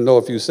saved, even though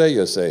if you say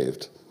you're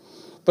saved.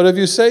 But if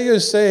you say you're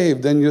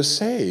saved, then you're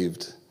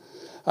saved.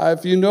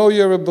 If you know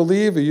you're a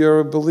believer, you're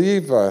a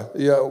believer.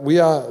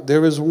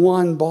 There is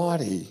one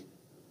body.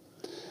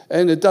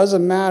 And it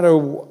doesn't matter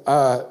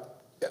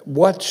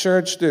what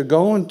church they're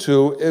going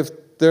to, if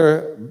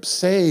they're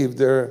saved,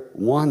 they're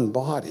one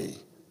body.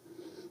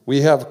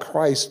 We have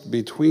Christ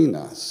between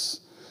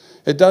us.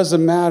 It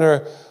doesn't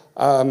matter.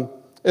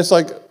 It's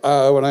like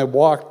when I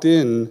walked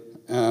in,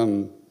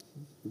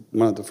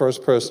 the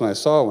first person I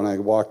saw when I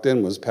walked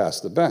in was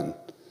Pastor Ben.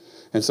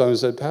 And someone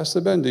said, "Pastor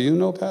Ben, do you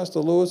know Pastor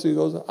Lewis?" And he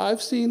goes,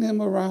 "I've seen him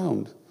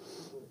around.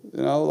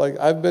 You know, like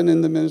I've been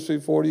in the ministry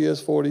 40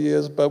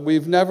 years, but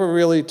we've never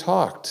really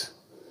talked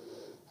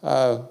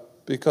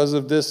because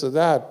of this or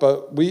that.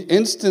 But we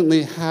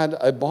instantly had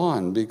a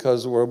bond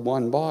because we're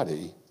one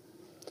body.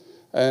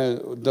 And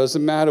it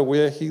doesn't matter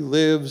where he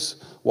lives,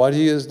 what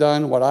he has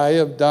done, what I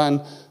have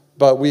done,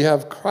 but we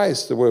have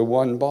Christ, we're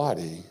one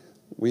body.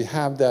 We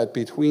have that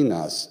between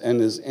us and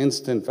there's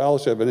instant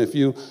fellowship. And if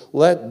you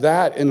let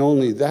that and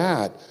only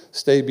that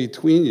stay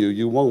between you,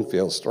 you won't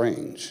feel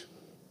strange.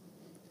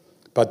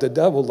 But the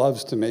devil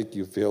loves to make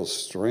you feel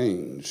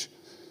strange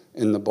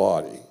in the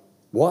body.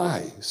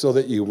 Why? So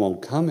that you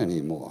won't come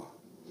anymore.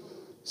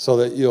 So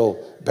that you'll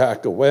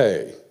back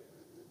away.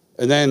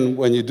 And then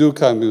when you do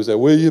come, you say,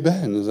 "Where you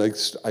been?" It's like,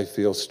 "I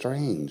feel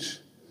strange."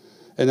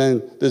 And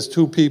then there's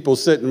 2 people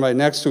sitting right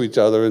next to each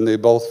other and they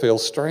both feel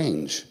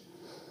strange.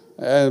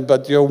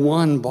 But you're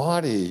one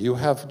body. You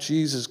have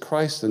Jesus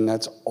Christ, and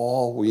that's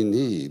all we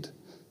need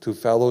to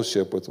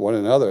fellowship with one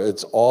another.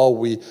 It's all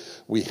we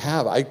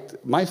have.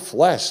 My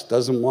flesh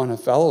doesn't want to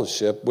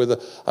fellowship with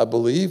a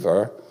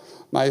believer.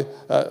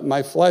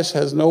 My flesh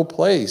has no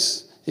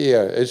place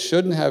here. It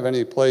shouldn't have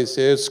any place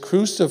here. It's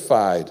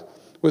crucified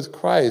with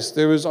Christ.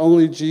 There is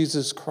only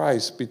Jesus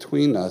Christ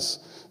between us,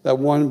 that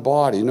one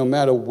body, no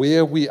matter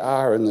where we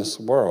are in this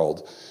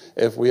world.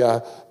 If we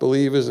are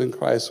believers in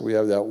Christ, we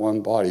have that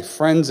one body.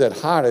 Friends at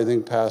heart, I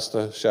think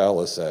Pastor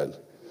Shala said.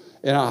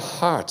 In our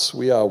hearts,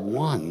 we are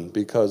one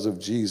because of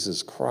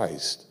Jesus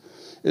Christ.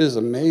 It is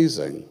an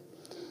amazing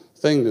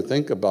thing to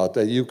think about,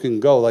 that you can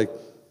go, like,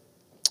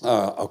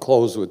 I'll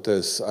close with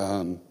this.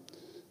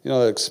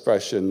 The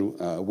expression,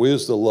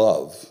 "Where's the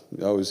love?"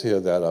 You always hear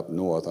that up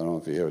north. I don't know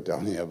if you hear it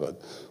down here, but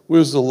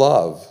where's the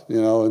love?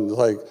 And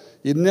like,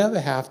 you never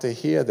have to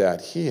hear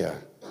that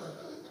here.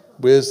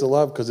 Where's the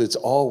love? Because it's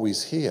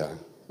always here.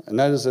 And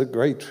that is a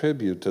great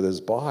tribute to this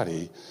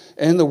body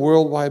and the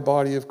worldwide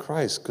body of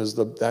Christ, because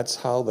that's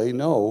how they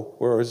know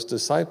we're his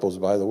disciples,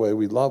 by the way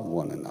we love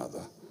one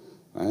another.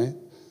 Right?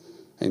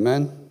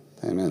 Amen?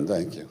 Amen.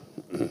 Thank you.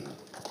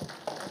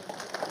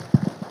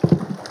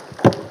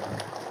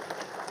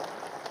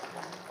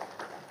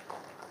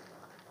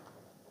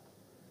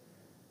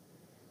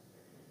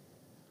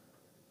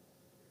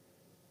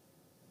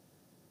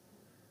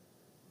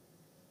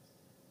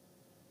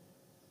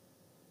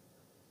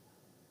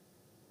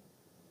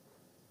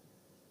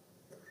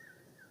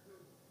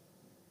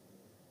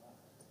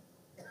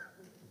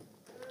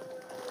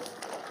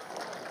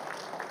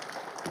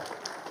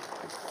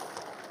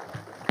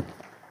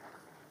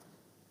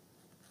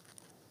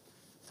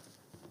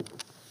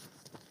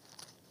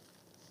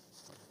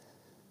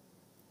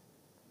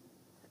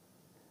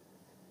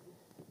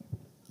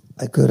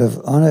 I could have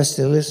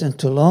honestly listened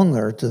to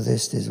longer to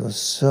this. This was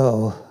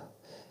so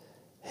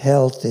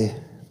healthy,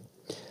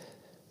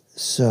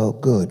 so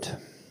good.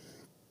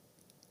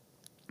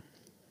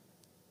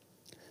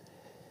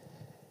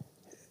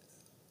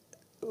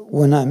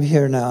 When I'm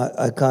here now,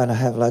 I kind of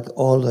have like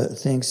all the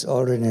things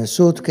already in a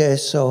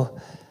suitcase, so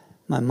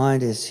my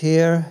mind is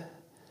here,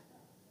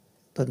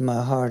 but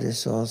my heart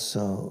is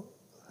also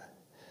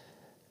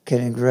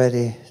getting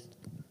ready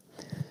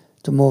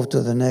to move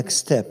to the next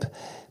step.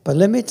 But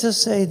let me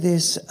just say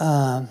this,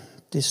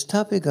 this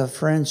topic of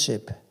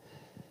friendship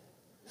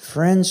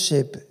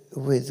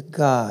with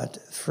God,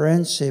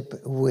 friendship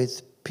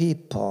with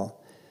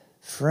people,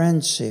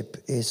 friendship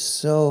is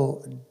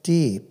so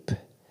deep.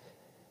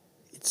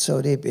 It's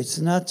so deep. It's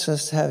not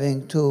just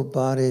having two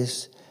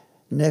bodies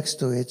next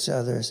to each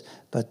other,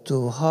 but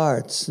two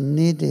hearts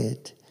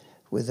knitted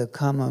with a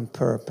common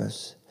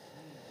purpose.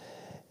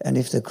 And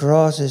if the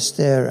cross is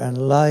there and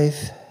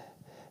life,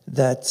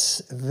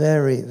 that's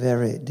very,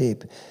 very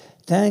deep.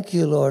 Thank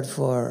you, Lord,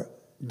 for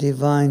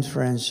divine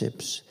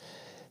friendships.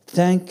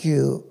 Thank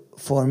you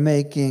for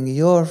making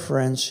your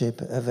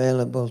friendship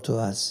available to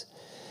us.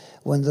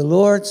 When the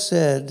Lord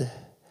said,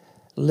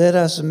 let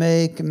us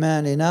make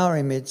man in our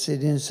image, he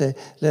didn't say,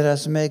 let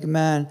us make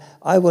man,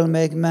 I will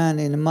make man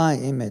in my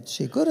image.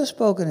 He could have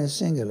spoken in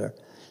singular,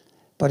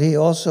 but he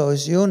also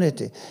is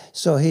unity.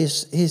 So he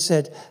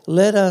said,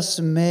 let us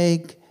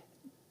make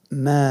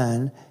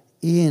man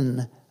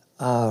in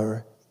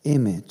our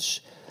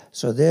image.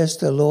 So there's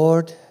the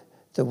Lord,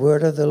 the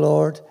word of the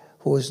Lord,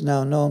 who is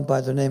now known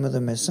by the name of the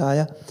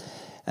Messiah.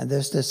 And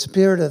there's the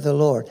Spirit of the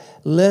Lord.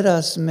 Let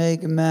us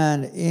make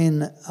man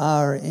in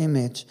our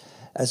image.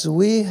 As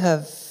we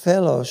have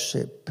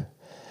fellowship,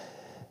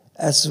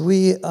 as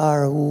we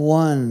are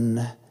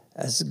one,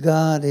 as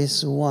God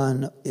is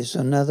one, is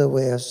another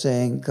way of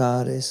saying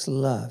God is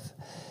love.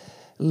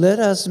 Let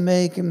us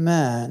make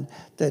man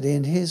that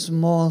in his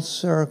small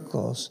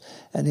circles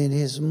and in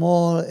his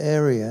small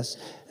areas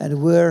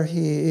and where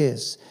he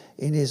is,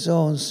 in his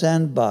own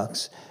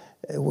sandbox,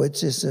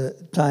 which is a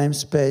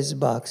time-space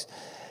box,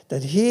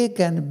 that he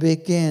can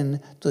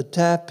begin to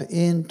tap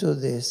into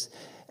this.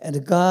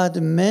 And God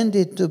meant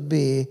it to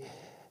be,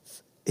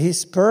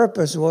 his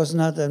purpose was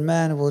not that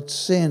man would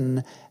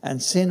sin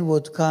and sin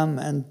would come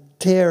and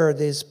tear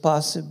this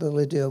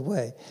possibility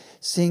away.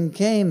 Sin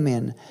came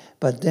in,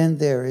 but then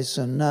there is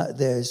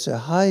a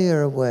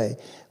higher way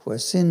where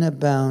sin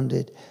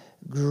abounded,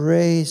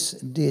 grace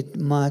did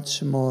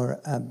much more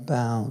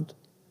abound.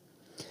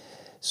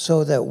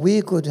 So that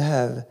we could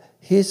have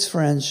his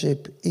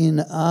friendship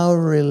in our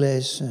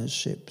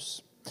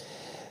relationships.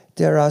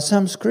 There are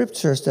some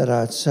scriptures that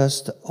are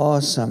just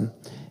awesome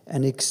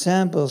and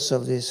examples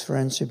of these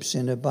friendships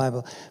in the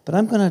Bible. But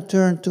I'm going to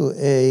turn to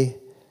a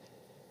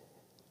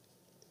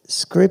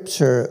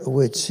scripture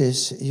which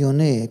is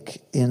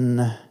unique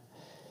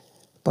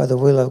by the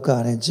will of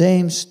God. In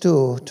James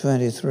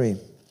 2:23.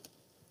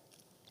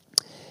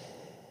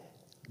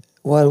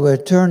 While we're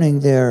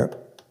turning there,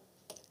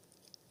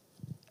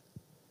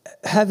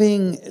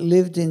 having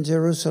lived in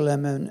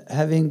Jerusalem and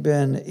having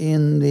been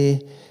in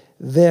the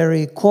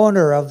very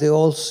corner of the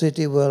old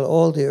city where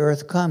all the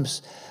earth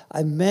comes,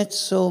 I met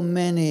so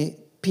many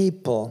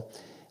people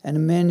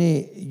and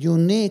many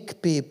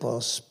unique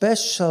people,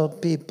 special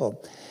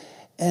people.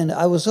 And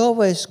I was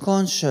always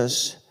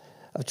conscious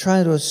of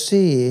trying to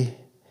see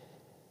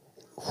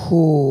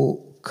who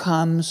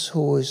comes,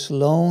 who is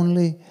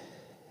lonely,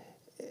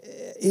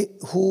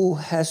 who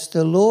has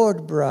the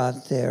Lord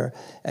brought there,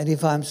 and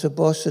if I'm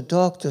supposed to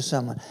talk to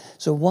someone.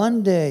 So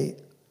one day,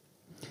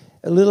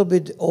 a little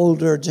bit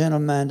older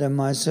gentleman than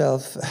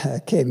myself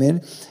came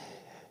in.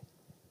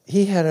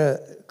 He had a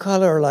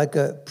color like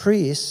a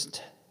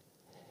priest.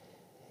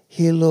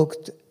 He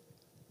looked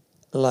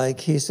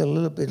like he's a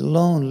little bit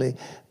lonely,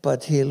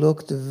 but he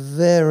looked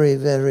very,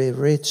 very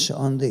rich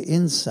on the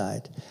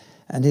inside.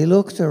 And he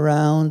looked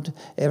around.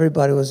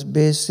 Everybody was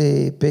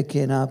busy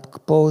picking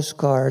up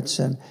postcards,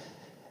 and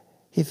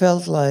he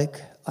felt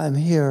like, I'm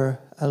here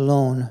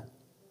alone,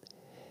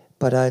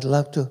 but I'd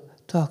love to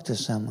talk to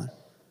someone.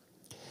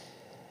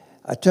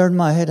 I turned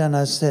my head and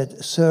I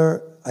said,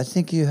 sir, I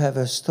think you have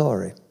a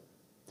story.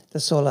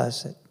 That's all I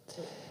said.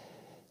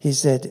 He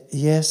said,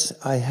 yes,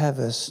 I have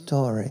a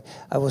story.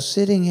 I was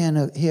sitting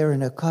here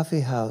in a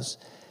coffee house,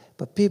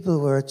 but people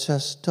were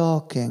just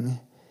talking,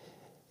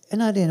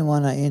 and I didn't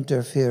want to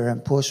interfere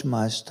and push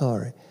my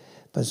story.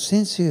 But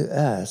since you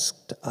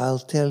asked, I'll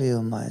tell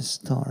you my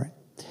story.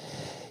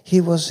 He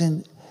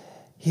came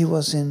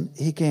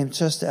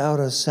just out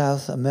of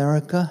South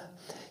America.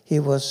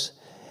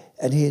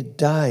 And he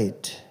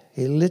died.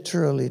 He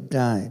literally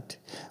died.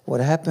 What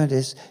happened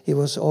is he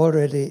was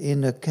already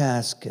in a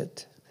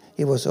casket.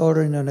 He was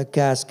already in a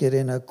casket,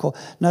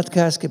 not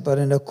casket, but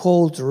in a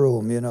cold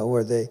room,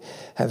 where they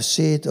have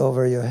sheet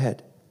over your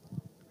head.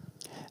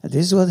 And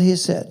this is what he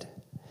said.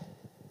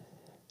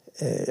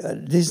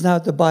 This is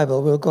not the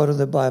Bible. We'll go to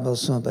the Bible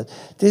soon, but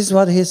this is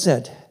what he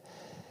said.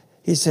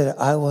 He said,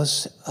 I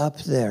was up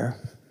there.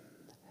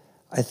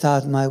 I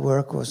thought my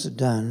work was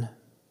done.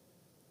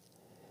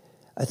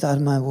 I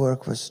thought my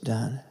work was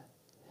done.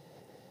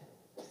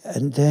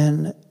 And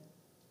then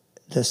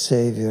the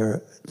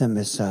Savior, the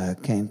Messiah,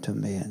 came to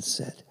me and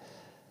said,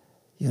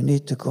 you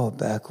need to go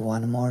back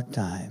one more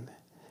time.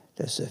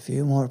 There's a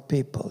few more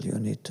people you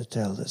need to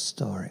tell the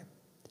story.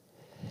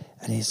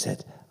 And he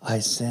said, I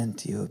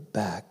sent you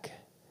back.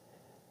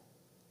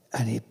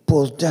 And he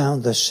pulled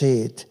down the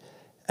sheet,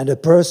 and the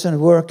person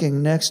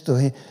working next to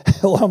him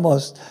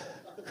almost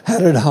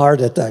had a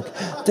heart attack.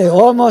 They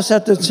almost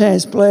had to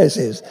change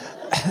places.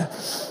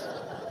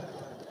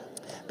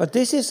 But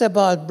this is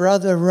about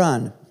Brother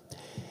Ron.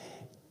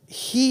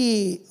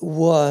 He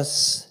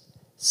was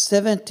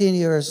 17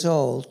 years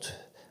old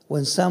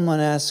when someone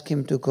asked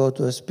him to go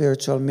to a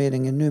spiritual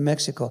meeting in New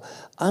Mexico.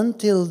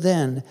 Until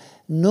then,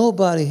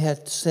 nobody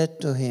had said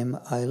to him,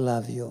 I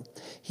love you.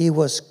 He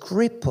was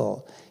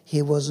crippled.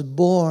 He was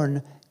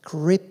born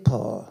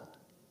crippled.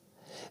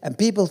 And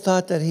people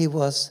thought that he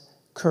was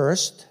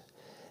cursed.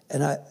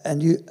 And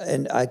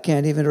I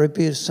can't even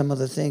repeat some of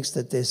the things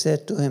that they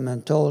said to him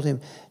and told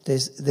him.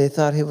 They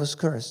thought he was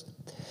cursed.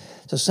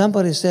 So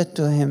somebody said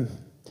to him,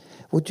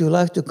 would you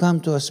like to come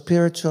to a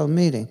spiritual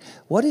meeting?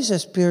 What is a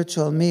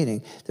spiritual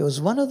meeting? There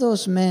was one of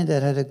those men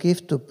that had a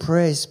gift to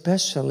pray,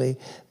 especially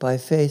by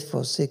faith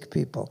for sick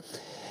people.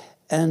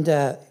 And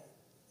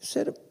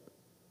said,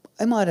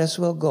 I might as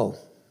well go.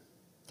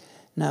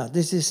 Now,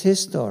 this is his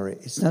story.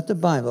 It's not the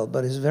Bible,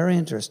 but it's very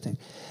interesting.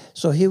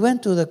 So he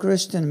went to the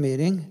Christian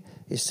meeting.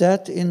 He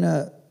sat in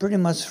a pretty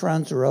much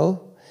front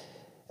row.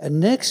 And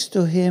next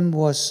to him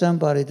was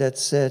somebody that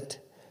said,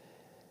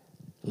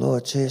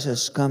 Lord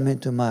Jesus, come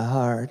into my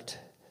heart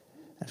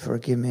and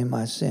forgive me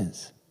my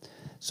sins.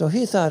 So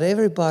he thought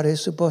everybody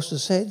is supposed to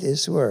say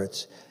these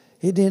words.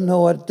 He didn't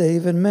know what they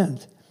even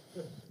meant.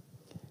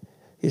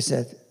 He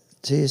said,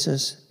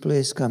 Jesus,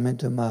 please come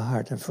into my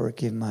heart and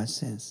forgive my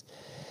sins.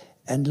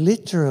 And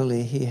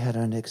literally he had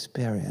an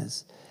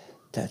experience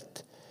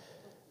that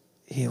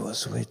he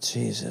was with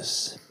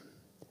Jesus.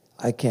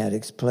 I can't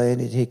explain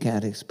it, he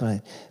can't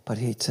explain, but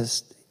he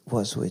just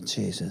was with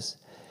Jesus.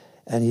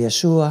 And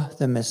Yeshua,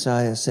 the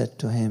Messiah, said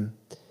to him,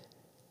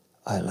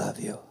 I love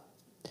you.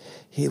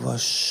 He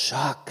was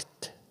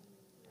shocked.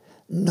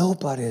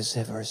 Nobody has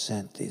ever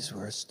said these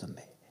words to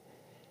me.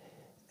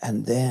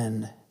 And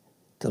then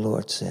the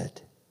Lord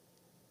said,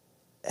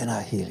 and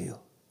I heal you.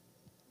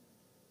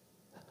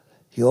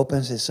 He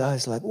opens his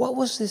eyes like, what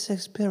was this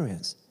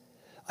experience?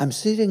 I'm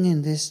sitting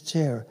in this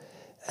chair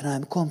and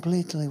I'm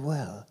completely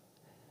well.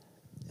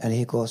 And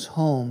he goes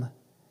home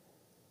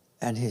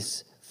and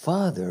his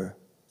father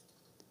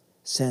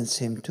sends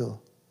him to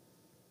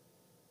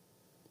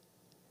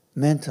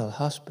mental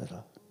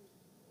hospital.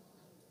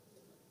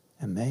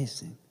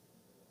 Amazing.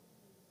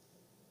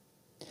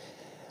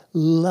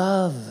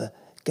 Love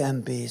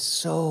can be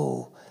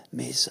so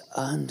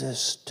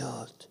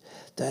misunderstood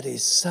that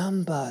if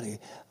somebody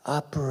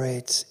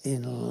operates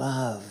in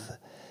love,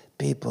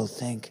 people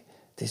think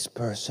this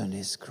person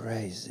is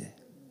crazy.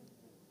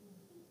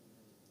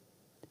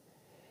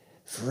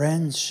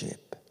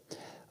 Friendship.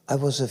 I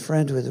was a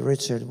friend with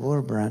Richard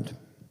Wurbrand.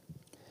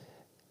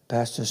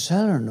 Pastor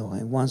Seller knew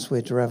him. Once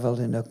we traveled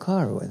in a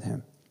car with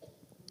him.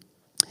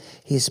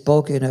 He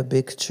spoke in a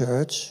big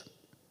church.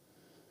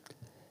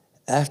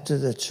 After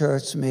the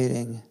church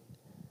meeting,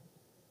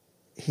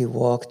 he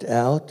walked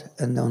out,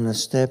 and on the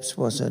steps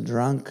was a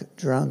drunken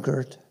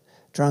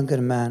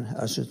man,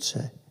 I should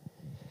say.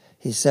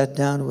 He sat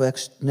down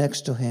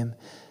next to him,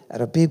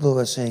 and the people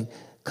were saying,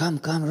 come,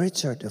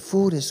 Richard, the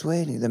food is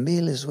waiting, the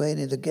meal is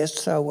waiting, the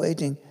guests are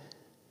waiting.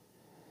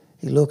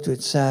 He looked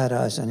with sad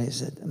eyes and he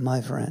said,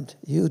 my friend,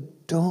 you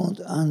don't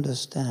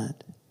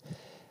understand.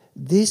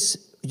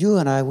 You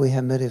and I, we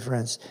have many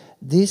friends.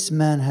 This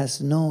man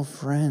has no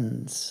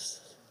friends.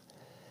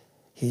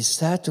 He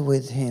sat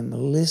with him,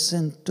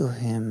 listened to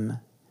him,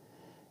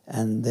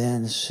 and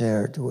then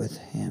shared with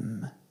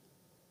him.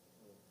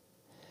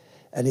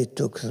 And it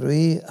took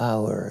 3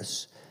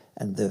 hours,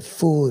 and the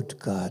food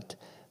got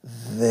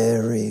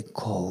very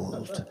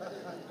cold.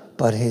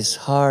 But his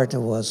heart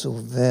was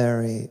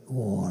very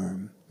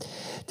warm.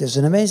 There's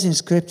an amazing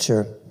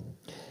scripture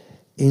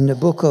in the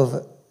book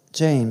of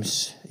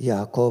James,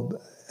 Jacob,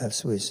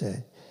 as we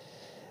say,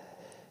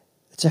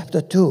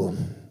 chapter 2.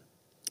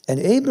 And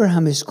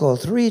Abraham is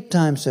called 3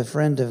 times a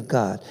friend of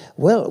God.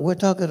 Well, we're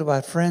talking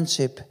about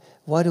friendship.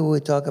 Why do we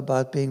talk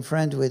about being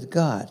friend with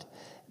God?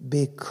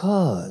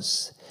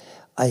 Because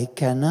I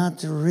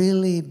cannot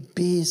really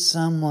be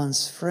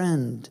someone's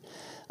friend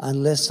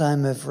unless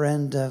I'm a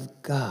friend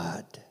of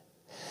God.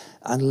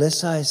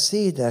 Unless I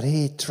see that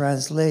he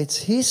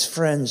translates his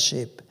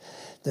friendship,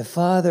 the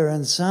Father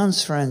and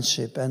Son's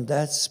friendship, and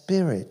that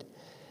spirit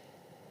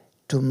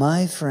to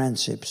my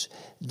friendships.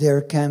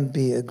 There can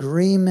be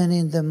agreement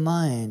in the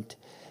mind,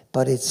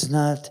 but it's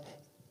not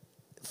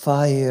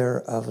fire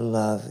of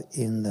love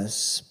in the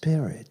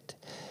spirit.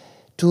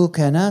 2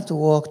 cannot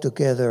walk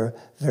together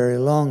very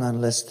long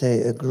unless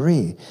they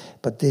agree.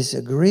 But this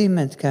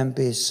agreement can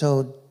be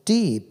so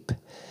deep.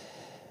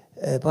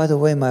 By the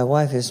way, my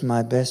wife is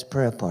my best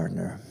prayer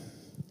partner.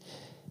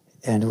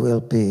 And we'll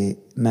be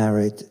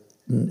married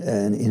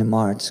in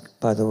March,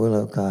 by the will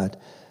of God,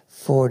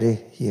 40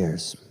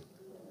 years.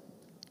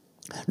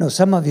 No,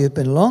 some of you have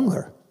been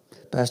longer.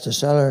 Pastor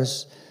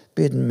Sellers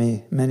beaten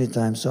me many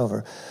times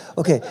over.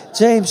 Okay,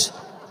 James,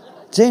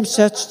 Jacob,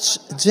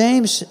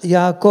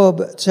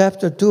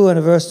 chapter 2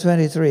 and verse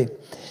 23.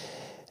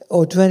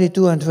 Or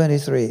 22 and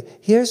 23.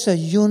 Here's a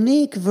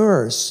unique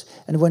verse,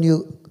 and when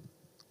you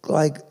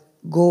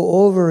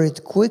go over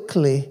it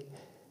quickly,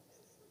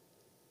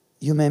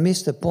 you may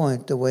miss the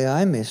point the way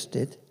I missed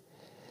it.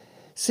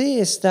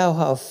 Seest thou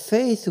how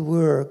faith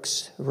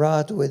works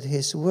wrought with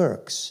his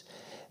works,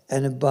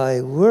 and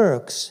by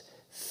works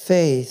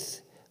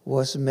faith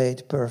was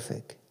made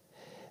perfect.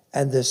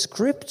 And the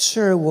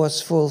scripture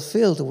was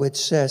fulfilled, which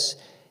says,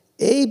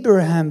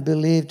 Abraham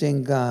believed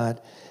in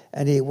God,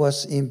 and it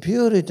was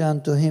imputed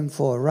unto him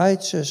for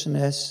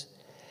righteousness,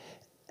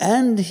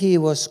 and he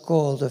was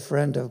called the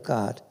friend of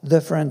God.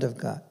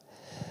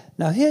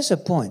 Now here's a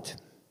point.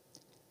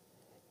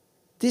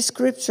 This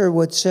scripture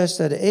which says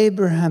that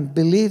Abraham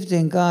believed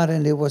in God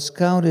and it was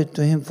counted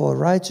to him for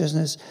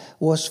righteousness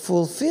was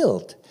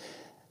fulfilled.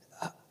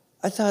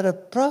 I thought a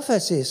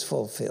prophecy is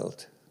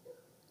fulfilled.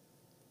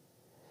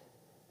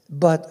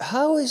 But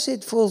how is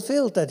it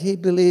fulfilled that he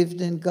believed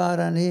in God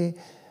and he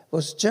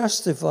was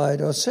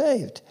justified or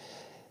saved?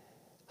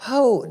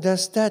 How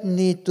does that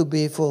need to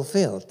be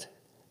fulfilled?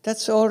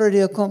 That's already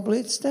a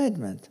complete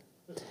statement.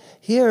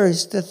 Here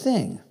is the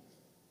thing.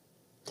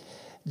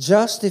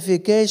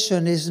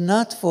 Justification is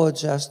not for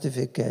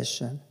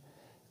justification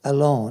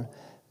alone,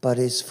 but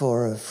it's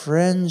for a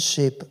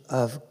friendship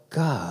of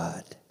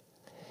God.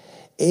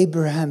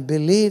 Abraham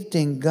believed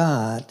in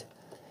God,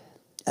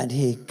 and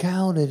he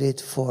counted it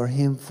for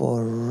him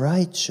for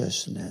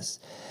righteousness.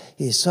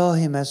 He saw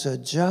him as a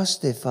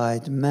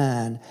justified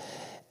man.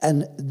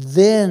 And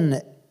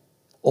then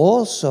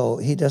also,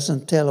 he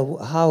doesn't tell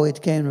how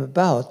it came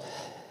about,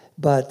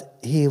 but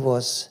he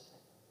was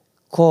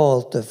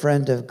called the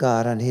friend of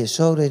God, and he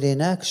showed it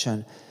in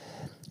action.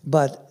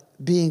 But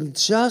being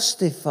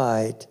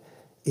justified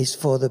is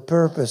for the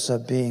purpose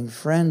of being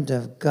friend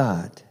of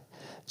God.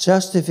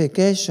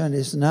 Justification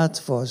is not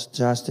for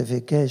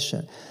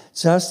justification.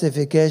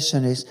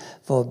 Justification is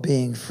for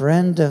being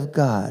friend of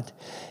God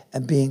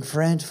and being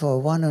friend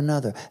for one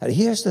another. And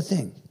here's the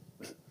thing.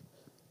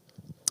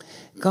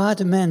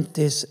 God meant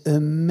this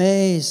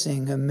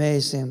amazing,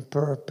 amazing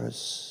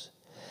purpose.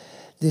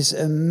 This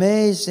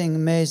amazing,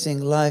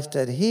 amazing life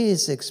that he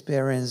is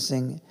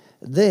experiencing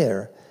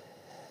there.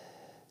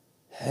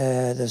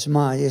 The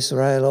Shema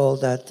Israel, all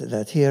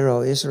that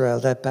hero Israel,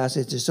 that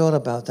passage is all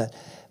about that.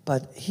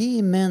 But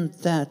he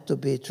meant that to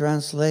be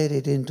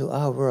translated into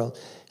our world.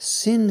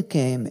 Sin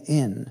came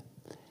in.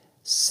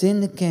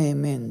 Sin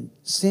came in.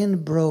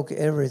 Sin broke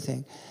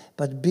everything.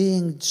 But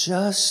being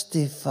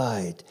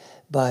justified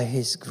by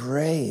his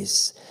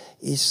grace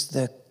is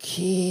the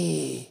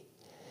key.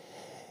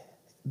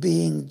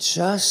 Being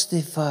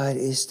justified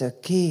is the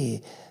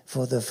key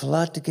for the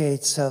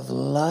floodgates of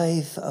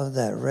life of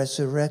that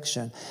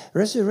resurrection.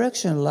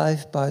 Resurrection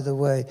life, by the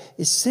way,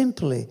 is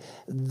simply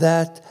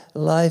that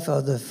life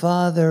of the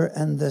Father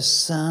and the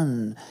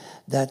Son,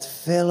 that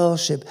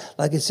fellowship.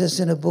 Like it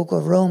says in the book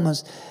of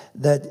Romans,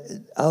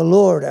 that our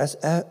Lord,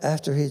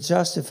 after he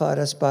justified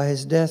us by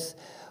his death,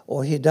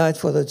 or he died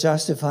for the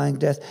justifying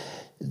death,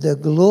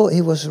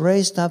 he was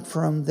raised up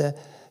from the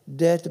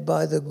dead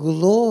by the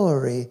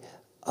glory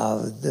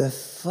of the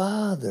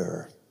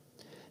Father.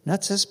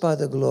 Not just by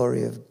the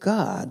glory of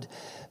God,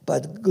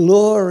 but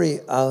glory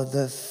of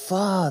the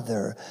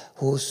Father,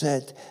 who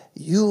said,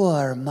 "You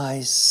are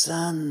my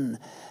Son.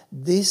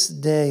 This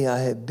day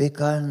I have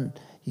begotten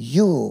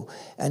you."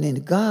 And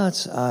in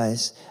God's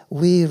eyes,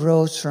 we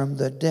rose from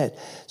the dead.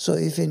 So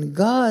if in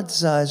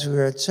God's eyes we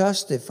are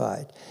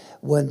justified,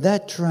 when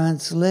that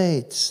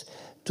translates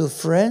to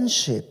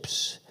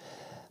friendships,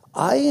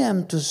 I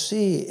am to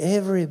see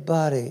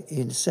everybody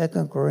in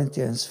 2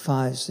 Corinthians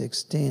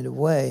 5:16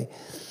 way.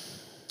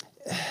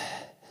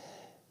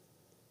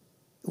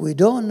 We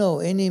don't know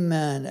any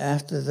man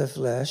after the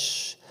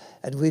flesh,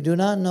 and we do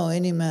not know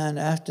any man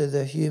after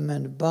the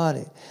human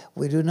body.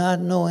 We do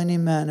not know any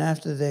man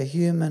after their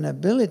human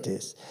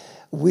abilities.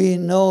 We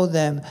know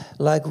them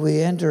like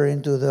we enter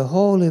into the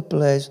holy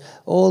place.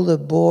 All the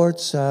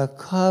boards are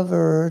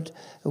covered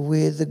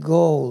with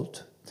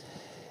gold.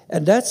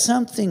 And that's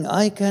something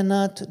I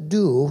cannot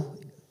do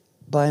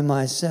by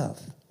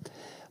myself.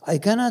 I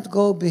cannot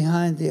go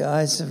behind the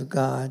eyes of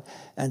God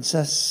and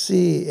just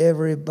see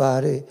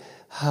everybody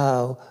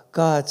how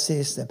God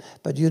sees them.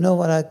 But you know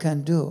what I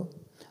can do?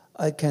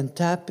 I can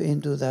tap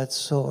into that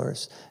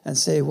source and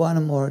say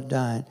one more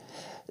time,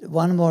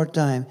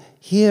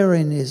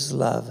 herein is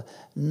love.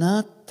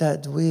 Not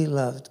that we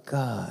loved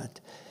God.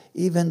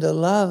 Even the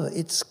love,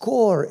 its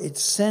core,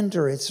 its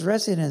center, its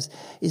residence,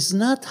 is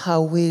not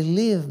how we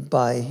live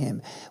by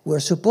him. We're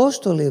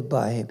supposed to live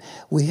by him.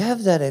 We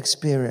have that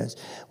experience.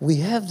 We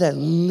have that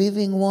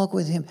living walk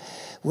with him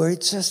where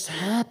it just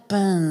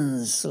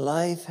happens.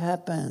 Life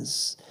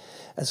happens.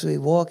 as we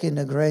walk in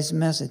the grace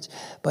message.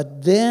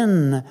 But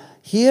then,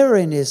 here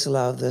in His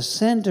love, the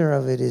center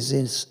of it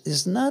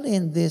is not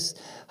in this,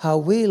 how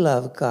we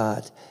love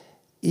God,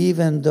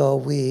 even though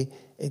we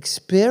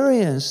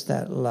experience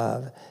that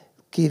love,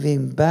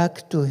 giving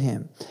back to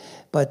Him.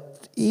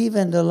 But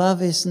even the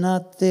love is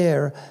not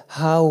there,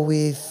 how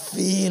we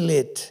feel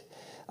it.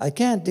 I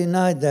can't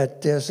deny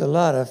that there's a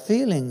lot of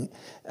feeling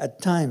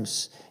at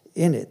times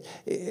in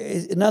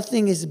it.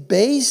 Nothing is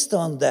based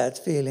on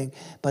that feeling,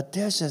 but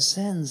there's a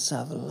sense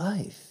of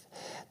life.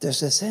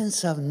 There's a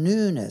sense of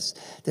newness.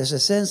 There's a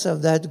sense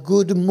of that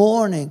good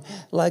morning,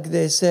 like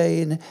they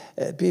say in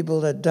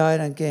people that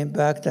died and came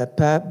back. That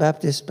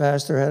Baptist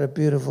pastor had a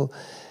beautiful,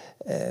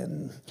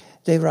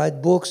 they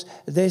write books.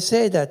 They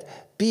say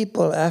that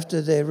people,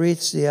 after they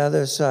reach the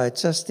other side,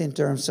 just in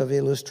terms of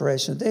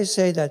illustration, they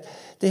say that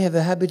they have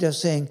a habit of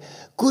saying,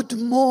 good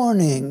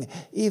morning,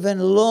 even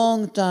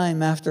long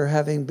time after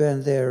having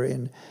been there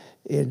in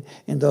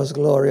those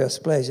glorious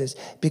places,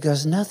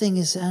 because nothing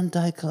is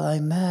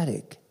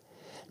anticlimactic.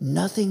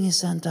 Nothing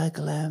is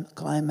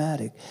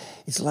anticlimactic.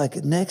 It's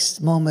like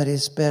next moment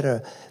is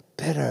better,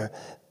 better,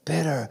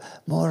 better,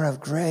 more of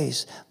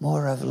grace,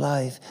 more of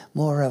life,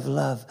 more of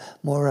love,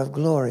 more of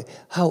glory.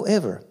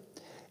 However,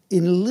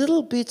 in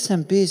little bits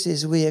and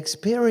pieces we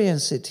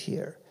experience it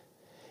here.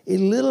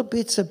 In little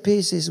bits and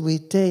pieces we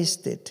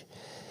taste it.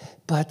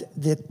 But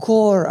the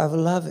core of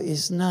love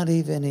is not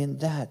even in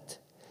that.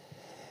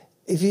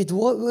 If it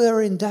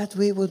were in that,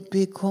 we would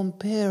be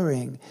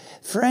comparing.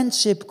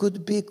 Friendship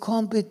could be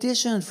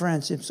competition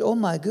friendships. Oh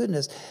my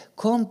goodness,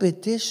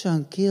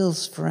 competition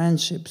kills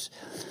friendships.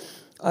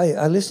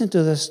 I listened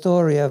to the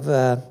story of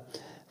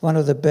one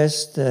of the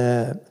best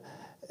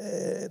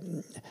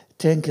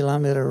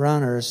 10-kilometer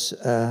runners,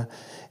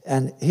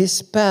 and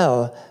his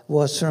pal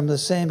was from the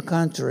same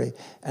country,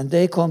 and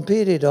they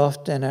competed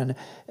often,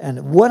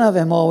 and one of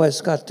them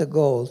always got the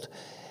gold.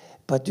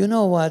 But you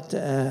know what,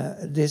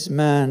 this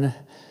man,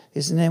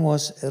 his name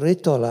was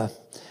Ritola.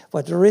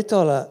 What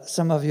Ritola,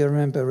 some of you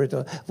remember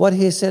Ritola, what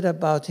he said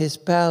about his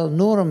pal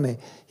Nurmi,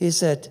 he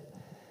said,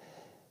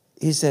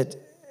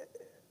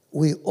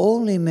 we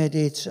only met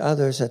each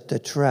other at the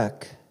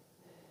track.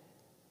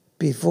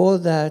 Before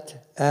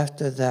that,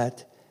 after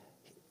that,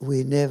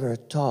 we never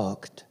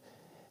talked.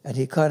 And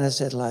he kind of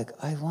said, like,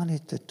 I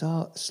wanted to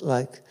talk,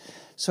 like,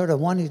 sort of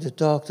wanted to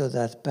talk to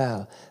that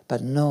pal.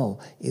 But no,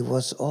 it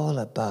was all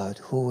about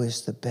who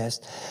is the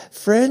best.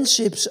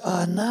 Friendships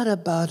are not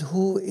about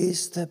who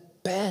is the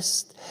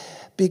best,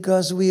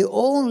 because we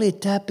only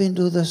tap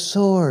into the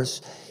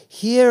source.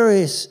 Here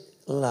is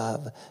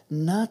love,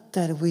 not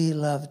that we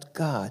loved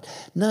God,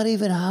 not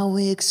even how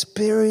we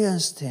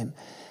experienced Him,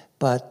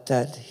 but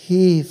that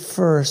He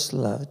first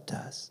loved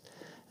us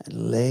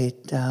and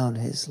laid down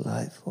His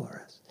life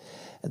for us.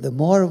 And the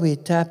more we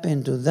tap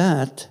into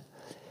that,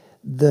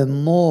 the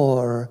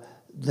more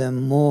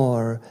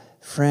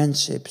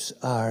friendships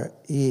are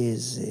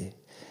easy.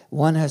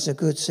 One has a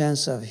good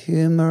sense of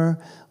humor,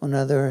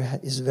 another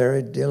is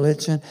very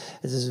diligent.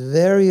 There's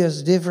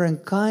various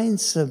different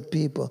kinds of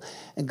people.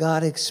 And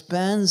God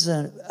expands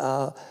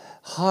our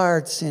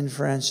hearts in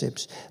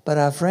friendships. But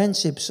our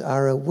friendships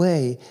are a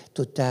way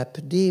to tap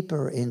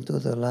deeper into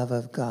the love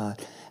of God.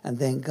 And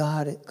then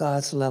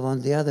God's love,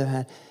 on the other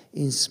hand,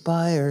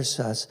 inspires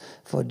us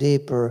for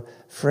deeper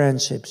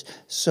friendships.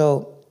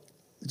 So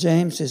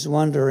James is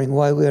wondering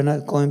why we are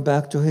not going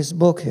back to his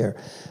book here.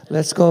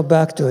 Let's go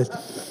back to it.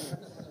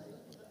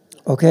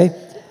 Okay?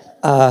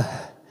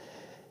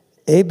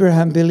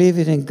 Abraham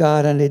believed in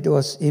God, and it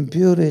was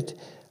imputed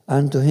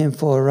unto him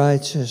for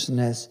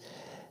righteousness.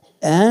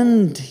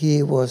 And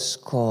he was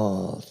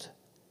called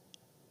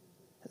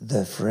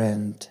the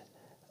friend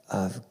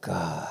of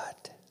God.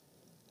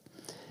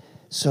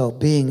 So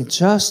being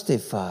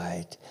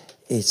justified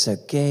is a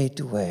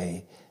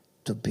gateway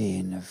to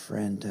being a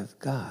friend of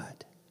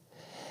God.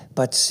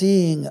 But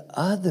seeing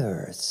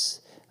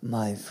others,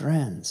 my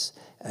friends,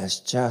 as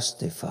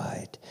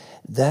justified,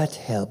 that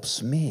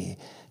helps me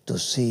to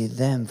see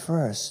them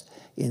first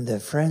in the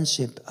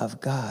friendship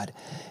of God.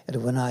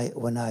 And when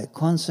I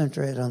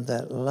concentrate on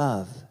that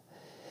love,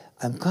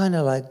 I'm kind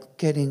of like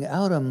getting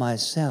out of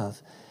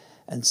myself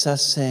and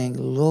just saying,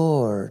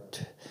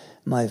 Lord,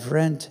 my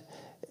friend,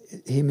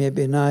 he may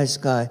be a nice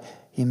guy.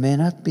 He may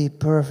not be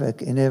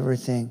perfect in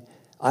everything.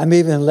 I'm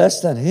even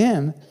less than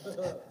him.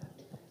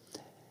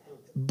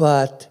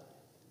 But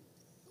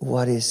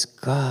what is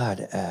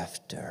God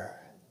after?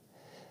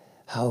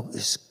 How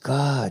is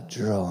God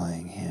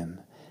drawing him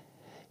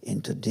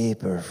into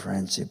deeper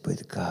friendship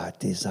with God?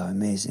 These are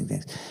amazing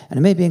things.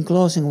 And maybe in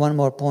closing, one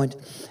more point,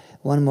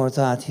 one more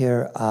thought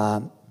here.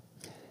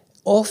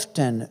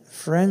 Often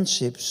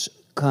friendships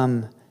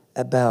come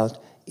about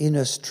in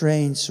a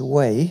strange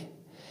way.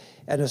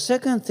 And the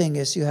second thing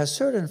is, you have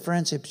certain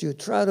friendships, you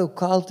try to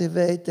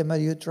cultivate them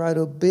and you try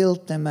to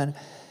build them, and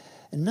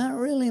not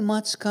really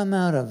much come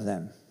out of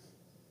them.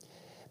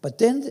 But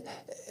then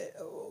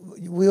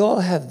we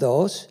all have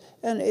those,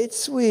 and it's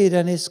sweet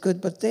and it's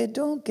good, but they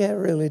don't get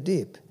really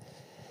deep.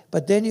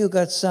 But then you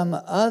got some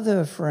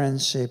other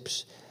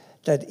friendships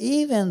that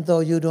even though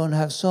you don't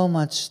have so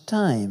much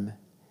time,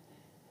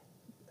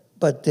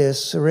 but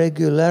there's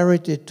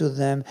regularity to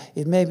them.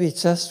 It may be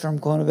just from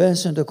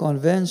convention to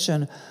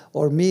convention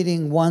or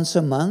meeting once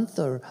a month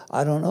or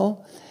I don't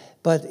know.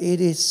 But it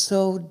is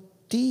so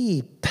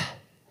deep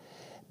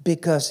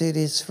because it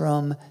is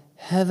from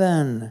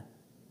heaven.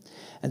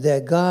 And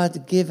they're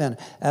God-given.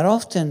 And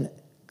often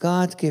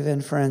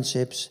God-given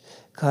friendships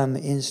come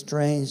in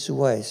strange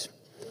ways.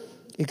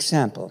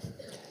 Example,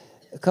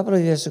 a couple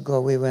of years ago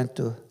we went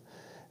to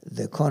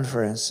the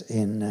conference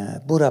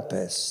in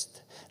Budapest.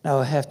 Now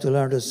I have to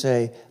learn to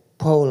say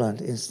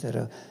Poland instead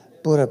of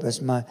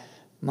Budapest. My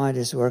mind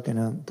is working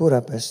on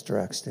Budapest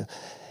track still.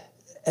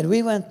 And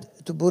we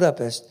went to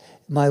Budapest.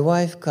 My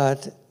wife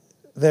got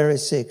very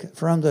sick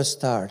from the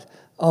start.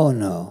 Oh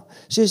no.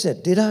 She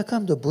said, did I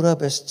come to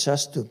Budapest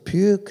just to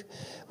puke?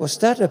 Was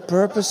that the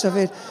purpose of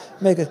it?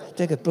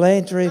 Take a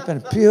plane trip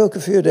and puke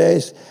a few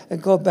days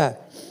and go back.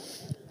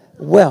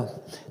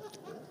 Well,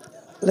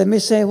 let me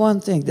say one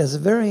thing. That's a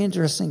very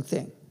interesting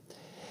thing.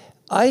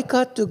 I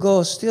got to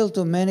go still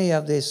to many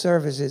of these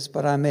services,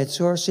 but I made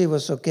sure she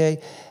was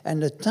okay.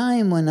 And the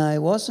time when I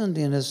wasn't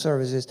in the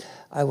services,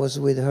 I was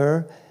with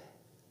her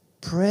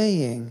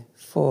praying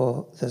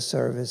for the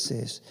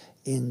services,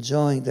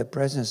 enjoying the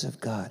presence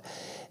of God.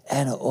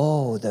 And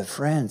the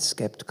friends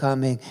kept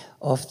coming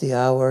off the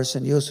hours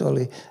and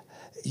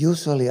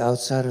usually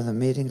outside of the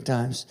meeting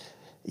times.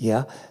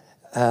 Yeah.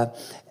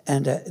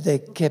 And they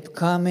kept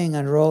coming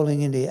and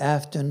rolling in the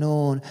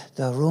afternoon.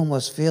 The room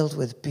was filled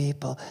with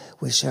people.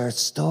 We shared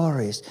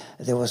stories.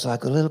 There was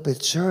like a little bit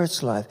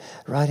church life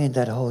right in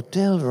that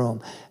hotel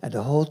room. And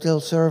the hotel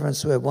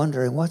servants were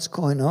wondering what's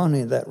going on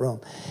in that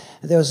room.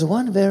 And there was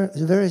one very,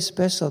 very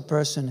special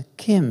person,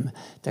 Kim,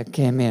 that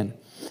came in.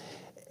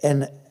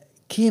 And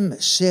Kim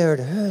shared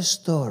her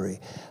story,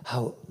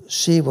 how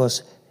she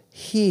was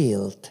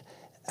healed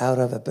out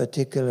of a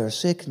particular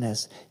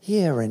sickness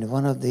here in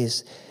one of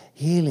these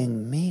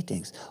healing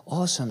meetings.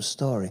 Awesome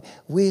story.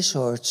 We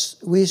shared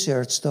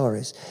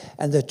stories.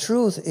 And the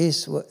truth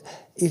is,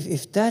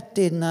 if that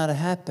did not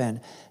happen,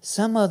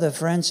 some of the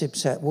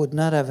friendships would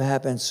not have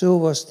happened. Sue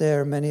was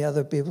there, many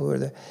other people were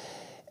there.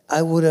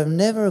 I would have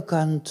never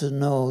come to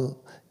know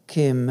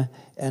Kim,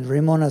 and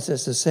Ramona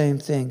says the same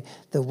thing,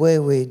 the way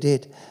we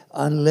did,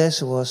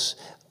 unless it was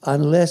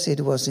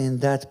in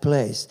that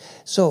place.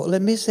 So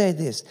let me say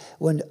this.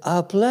 When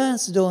our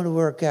plans don't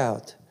work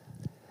out,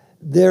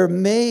 there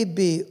may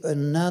be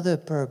another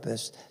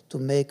purpose to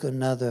make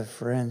another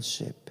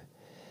friendship.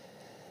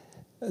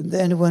 And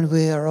then when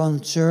we are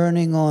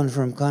journeying on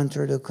from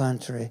country to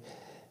country,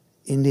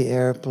 in the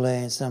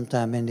airplane,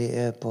 sometime in the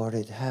airport,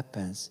 it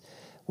happens.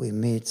 We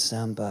meet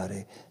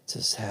somebody,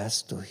 just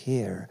has to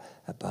hear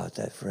about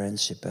that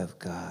friendship of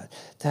God.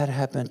 That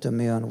happened to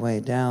me on the way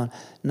down.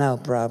 Now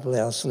probably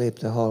I'll sleep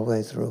the whole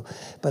way through.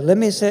 But let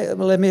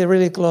me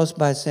really close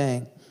by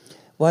saying,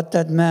 what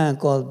that man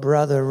called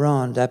Brother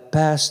Ron, that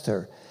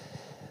pastor,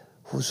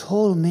 whose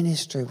whole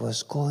ministry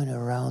was going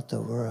around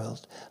the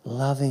world,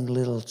 loving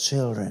little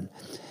children.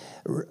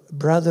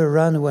 Brother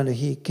Ron, when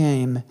he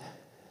came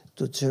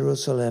to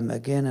Jerusalem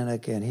again and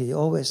again, he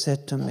always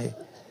said to me,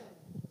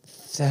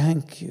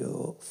 thank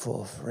you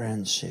for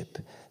friendship.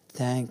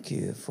 Thank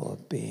you for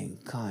being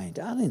kind.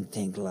 I didn't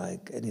think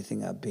like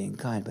anything of being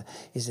kind, but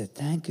he said,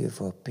 thank you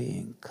for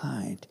being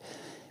kind.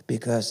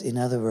 Because, in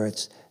other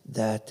words,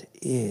 that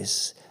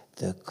is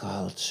the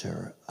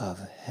culture of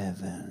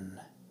heaven.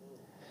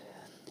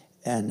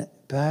 And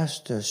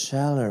Pastor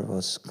Schaller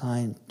was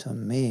kind to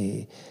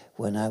me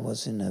when I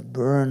was in a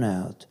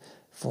burnout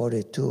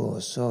 42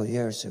 or so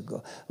years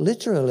ago.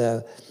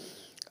 Literally,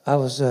 I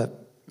was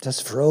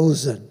just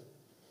frozen,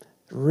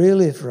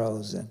 really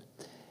frozen.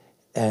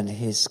 And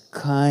his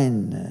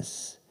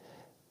kindness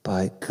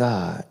by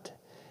God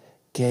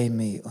gave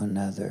me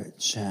another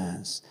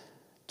chance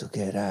to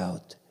get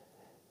out.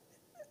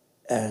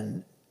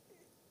 And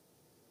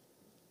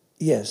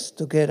yes,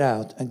 to get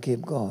out and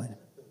keep going.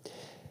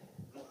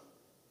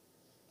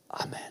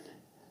 Amen.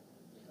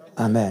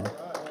 Amen.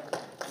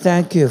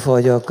 Thank you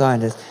for your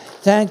kindness.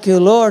 Thank you,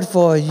 Lord,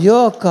 for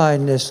your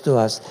kindness to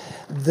us.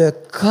 The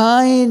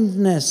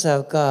kindness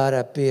of God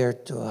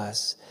appeared to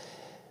us.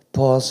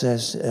 Paul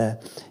says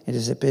in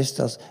his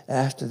epistles,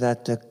 after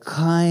that, the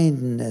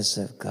kindness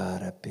of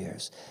God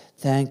appears.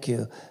 Thank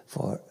you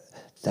for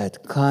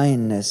that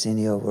kindness in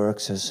your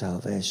works of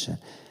salvation,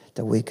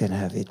 that we can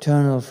have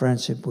eternal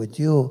friendship with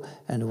you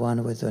and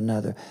one with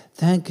another.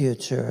 Thank you,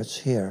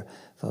 church, here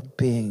for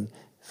being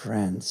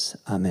friends.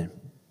 Amen.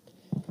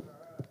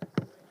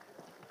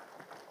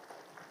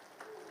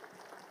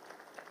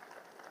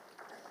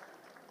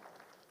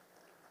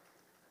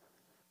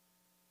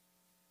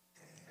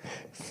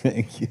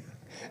 Thank you.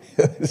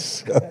 That was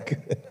so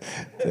good.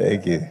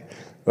 Thank you.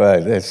 Wow,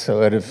 that's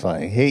so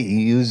edifying. Hey,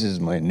 he uses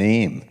my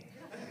name.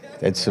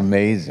 That's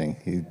amazing.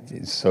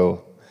 It's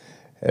so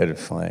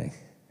edifying,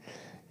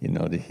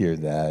 to hear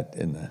that,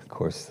 and of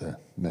course the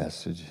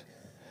message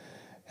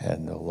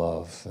and the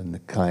love and the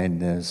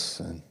kindness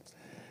and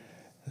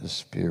the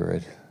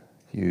Spirit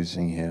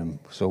using him.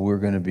 So we're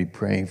going to be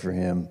praying for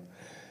him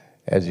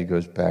as he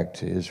goes back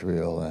to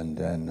Israel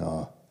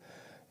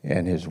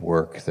and his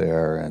work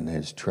there and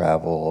his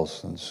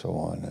travels and so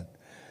on. And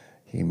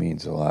he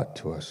means a lot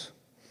to us.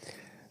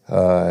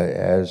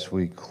 As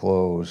we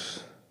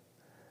close,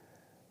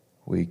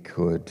 we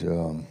could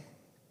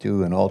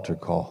do an altar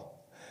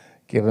call,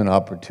 give an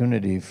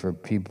opportunity for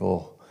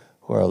people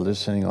who are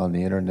listening on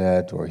the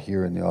internet or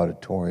here in the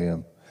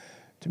auditorium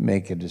to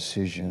make a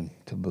decision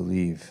to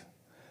believe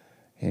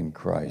in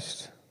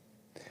Christ.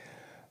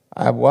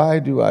 Why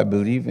do I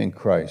believe in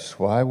Christ?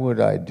 Why would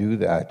I do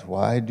that?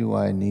 Why do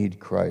I need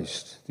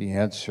Christ? The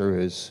answer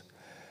is,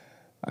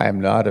 I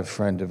am not a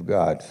friend of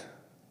God.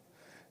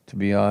 To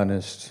be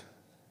honest,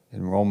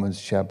 in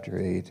Romans chapter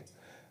 8,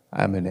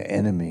 I'm an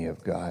enemy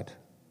of God.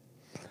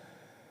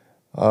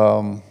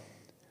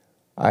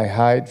 I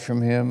hide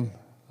from him.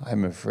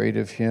 I'm afraid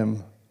of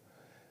him.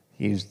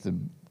 He's the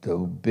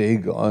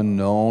big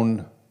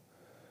unknown.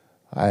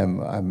 I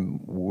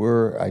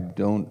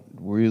don't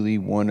really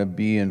want to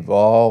be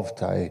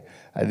involved. I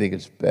think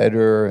it's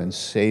better and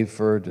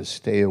safer to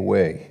stay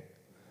away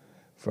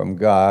from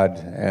God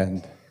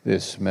and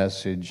this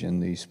message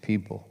and these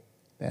people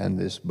and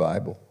this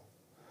Bible.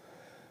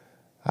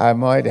 I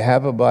might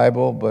have a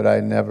Bible, but I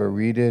never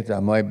read it. I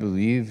might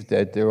believe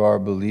that there are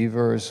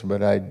believers,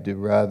 but I'd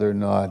rather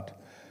not.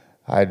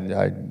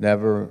 I'd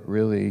never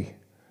really,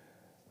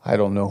 I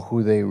don't know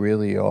who they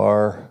really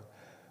are.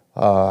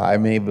 I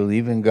may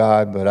believe in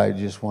God, but I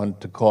just want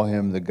to call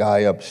him the guy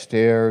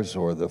upstairs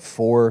or the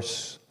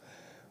force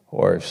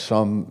or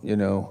some,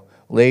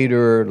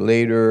 later,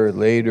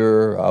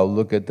 I'll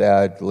look at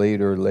that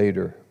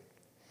later.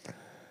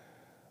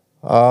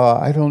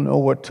 I don't know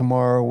what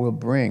tomorrow will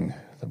bring,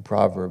 the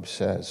proverb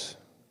says.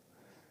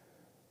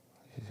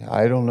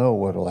 I don't know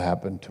what will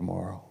happen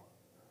tomorrow.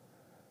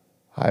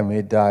 I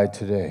may die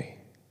today.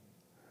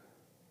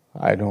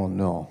 I don't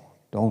know.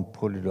 Don't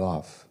put it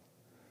off.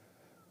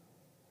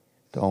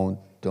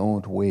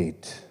 Don't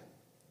wait.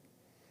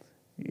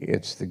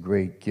 It's the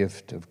great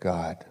gift of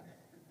God.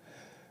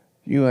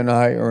 You and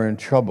I are in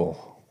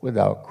trouble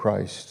without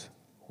Christ.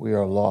 We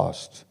are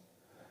lost,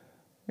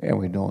 and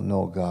we don't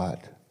know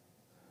God.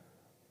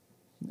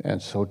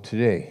 And so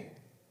today,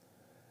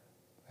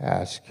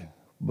 ask,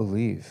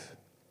 believe.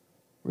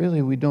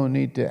 Really, we don't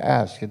need to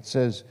ask. It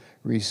says,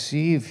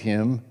 receive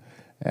him,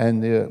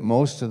 and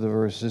most of the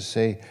verses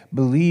say,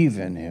 believe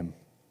in him.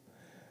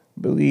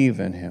 Believe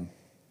in him.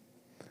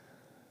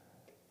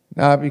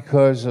 Not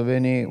because of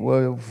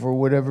for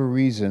whatever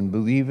reason,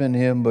 believe in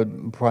him,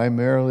 but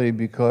primarily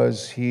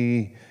because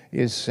he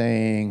is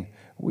saying,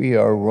 we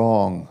are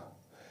wrong.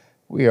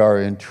 We are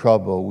in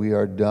trouble. We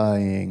are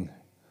dying.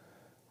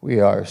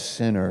 We are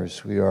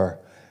sinners. We are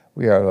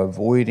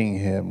avoiding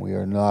him. We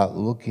are not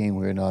looking.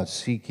 We are not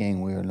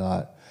seeking. We are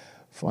not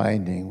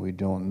finding. We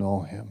don't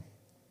know him.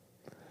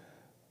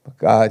 But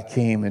God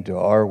came into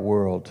our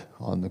world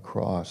on the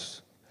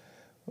cross,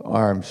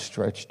 arms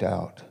stretched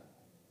out,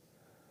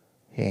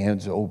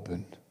 hands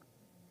open,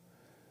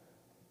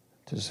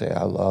 to say,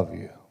 I love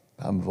you.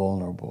 I'm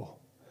vulnerable.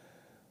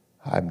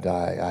 I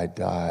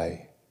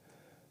die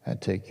and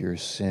take your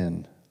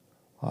sin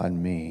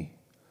on me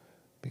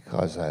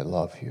because I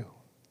love you.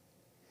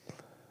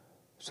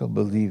 So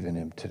believe in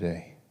him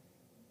today.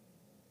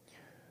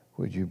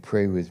 Would you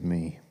pray with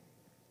me?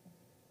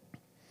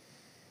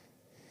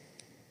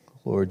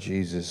 Lord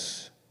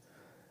Jesus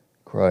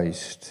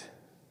Christ,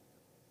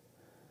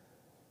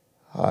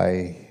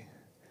 I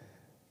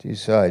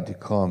decide to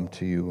come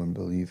to you and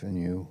believe in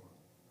you.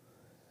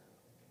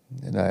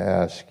 And I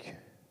ask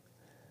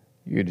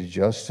you to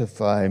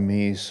justify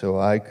me so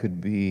I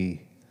could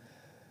be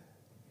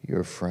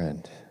your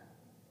friend.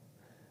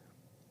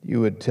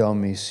 You would tell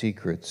me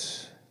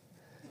secrets.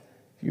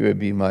 You would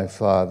be my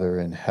Father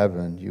in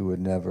heaven. You would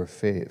never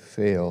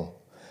fail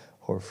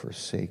or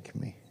forsake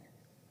me.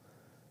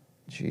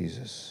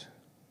 Jesus,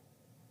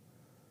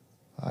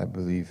 I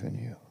believe in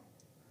you.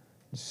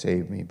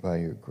 Save me by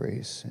your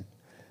grace in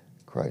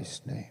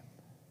Christ's name.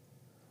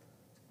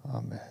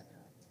 Amen.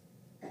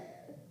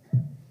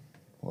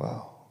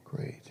 Wow,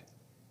 great.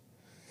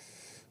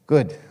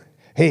 Good.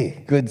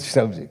 Hey, good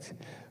subject.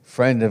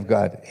 Friend of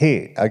God.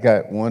 Hey, I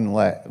got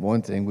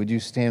one thing. Would you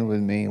stand with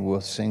me and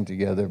we'll sing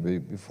together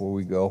before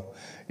we go?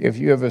 If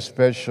you have a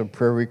special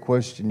prayer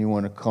request and you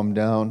want to come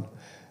down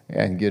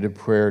and get a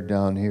prayer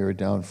down here,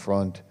 down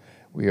front,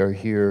 we are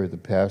here, the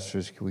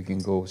pastors, we can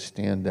go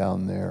stand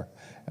down there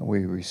and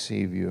we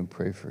receive you and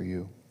pray for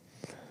you.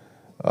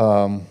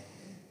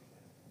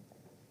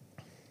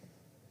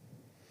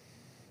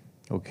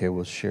 Okay,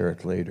 we'll share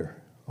it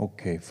later.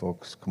 Okay,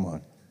 folks, come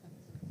on.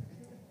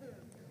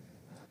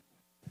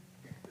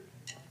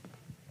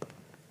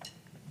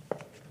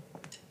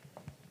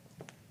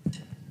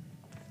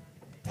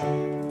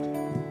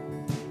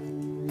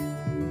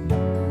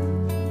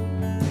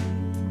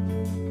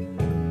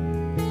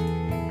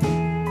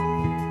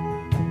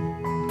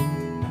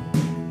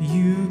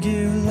 You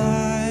give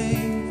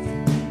life,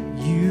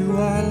 you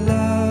are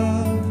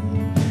love,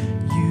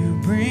 you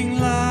bring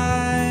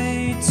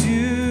light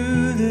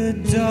to the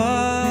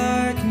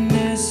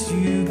darkness,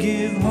 you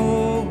give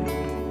hope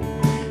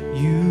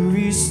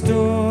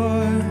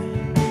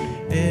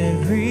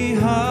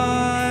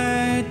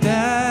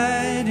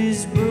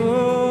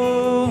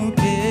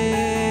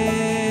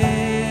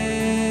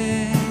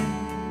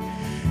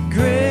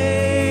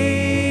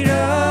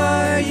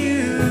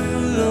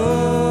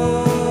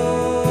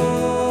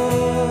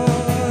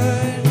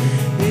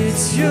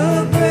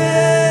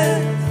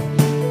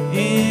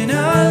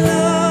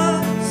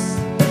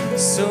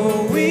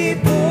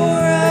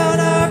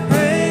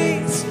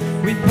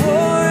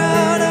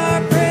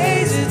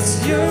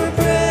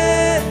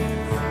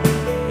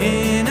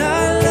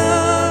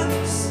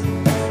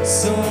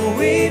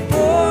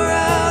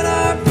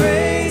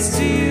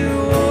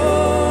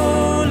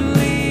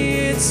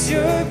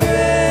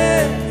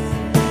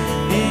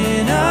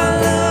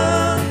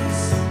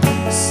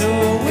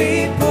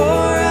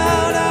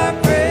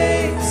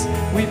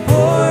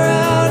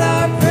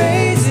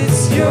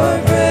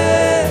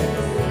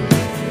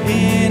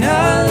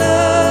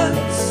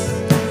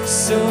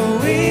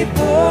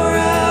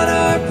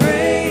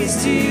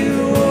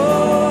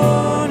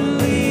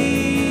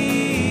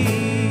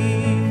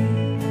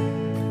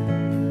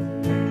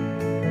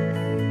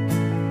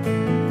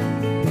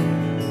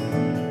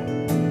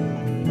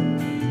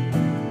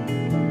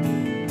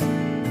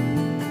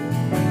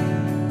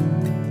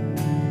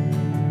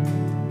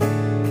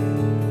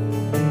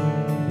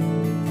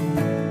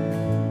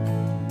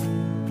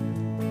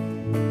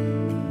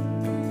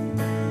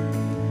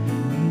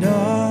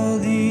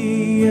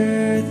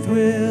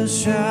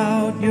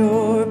shout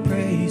your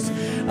praise.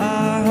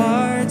 Our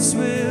hearts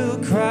will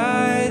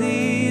cry,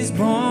 these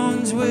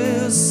bones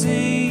will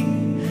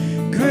sing.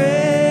 Great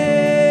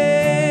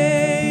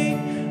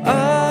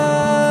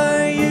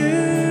are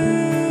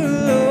you,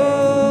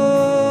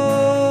 Lord.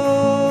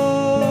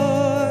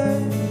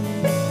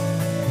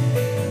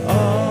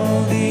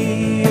 All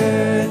the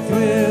earth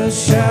will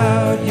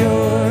shout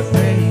your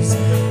praise.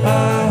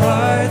 Our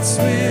hearts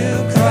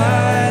will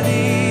cry,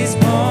 these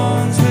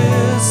bones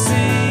will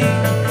sing.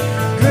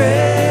 Great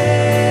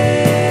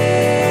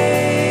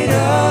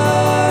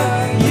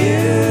are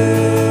you,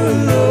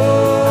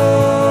 Lord.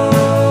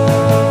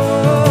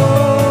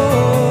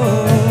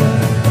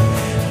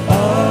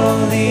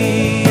 All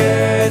the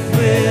earth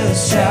will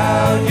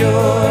shout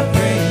your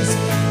praise.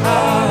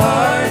 Our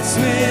hearts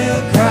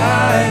will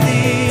cry,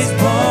 these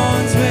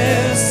bones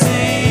will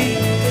sing.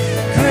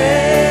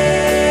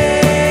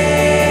 Great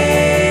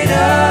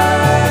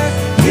are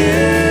you,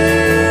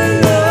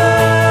 Lord.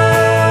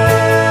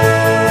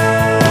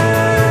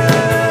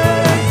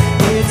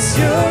 It's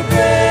your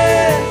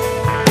breath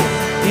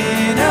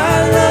in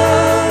our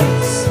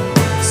lungs,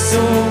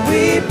 so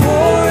we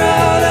pour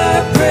out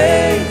our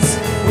praise.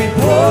 We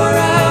pour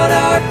out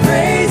our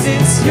praise.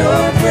 It's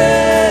your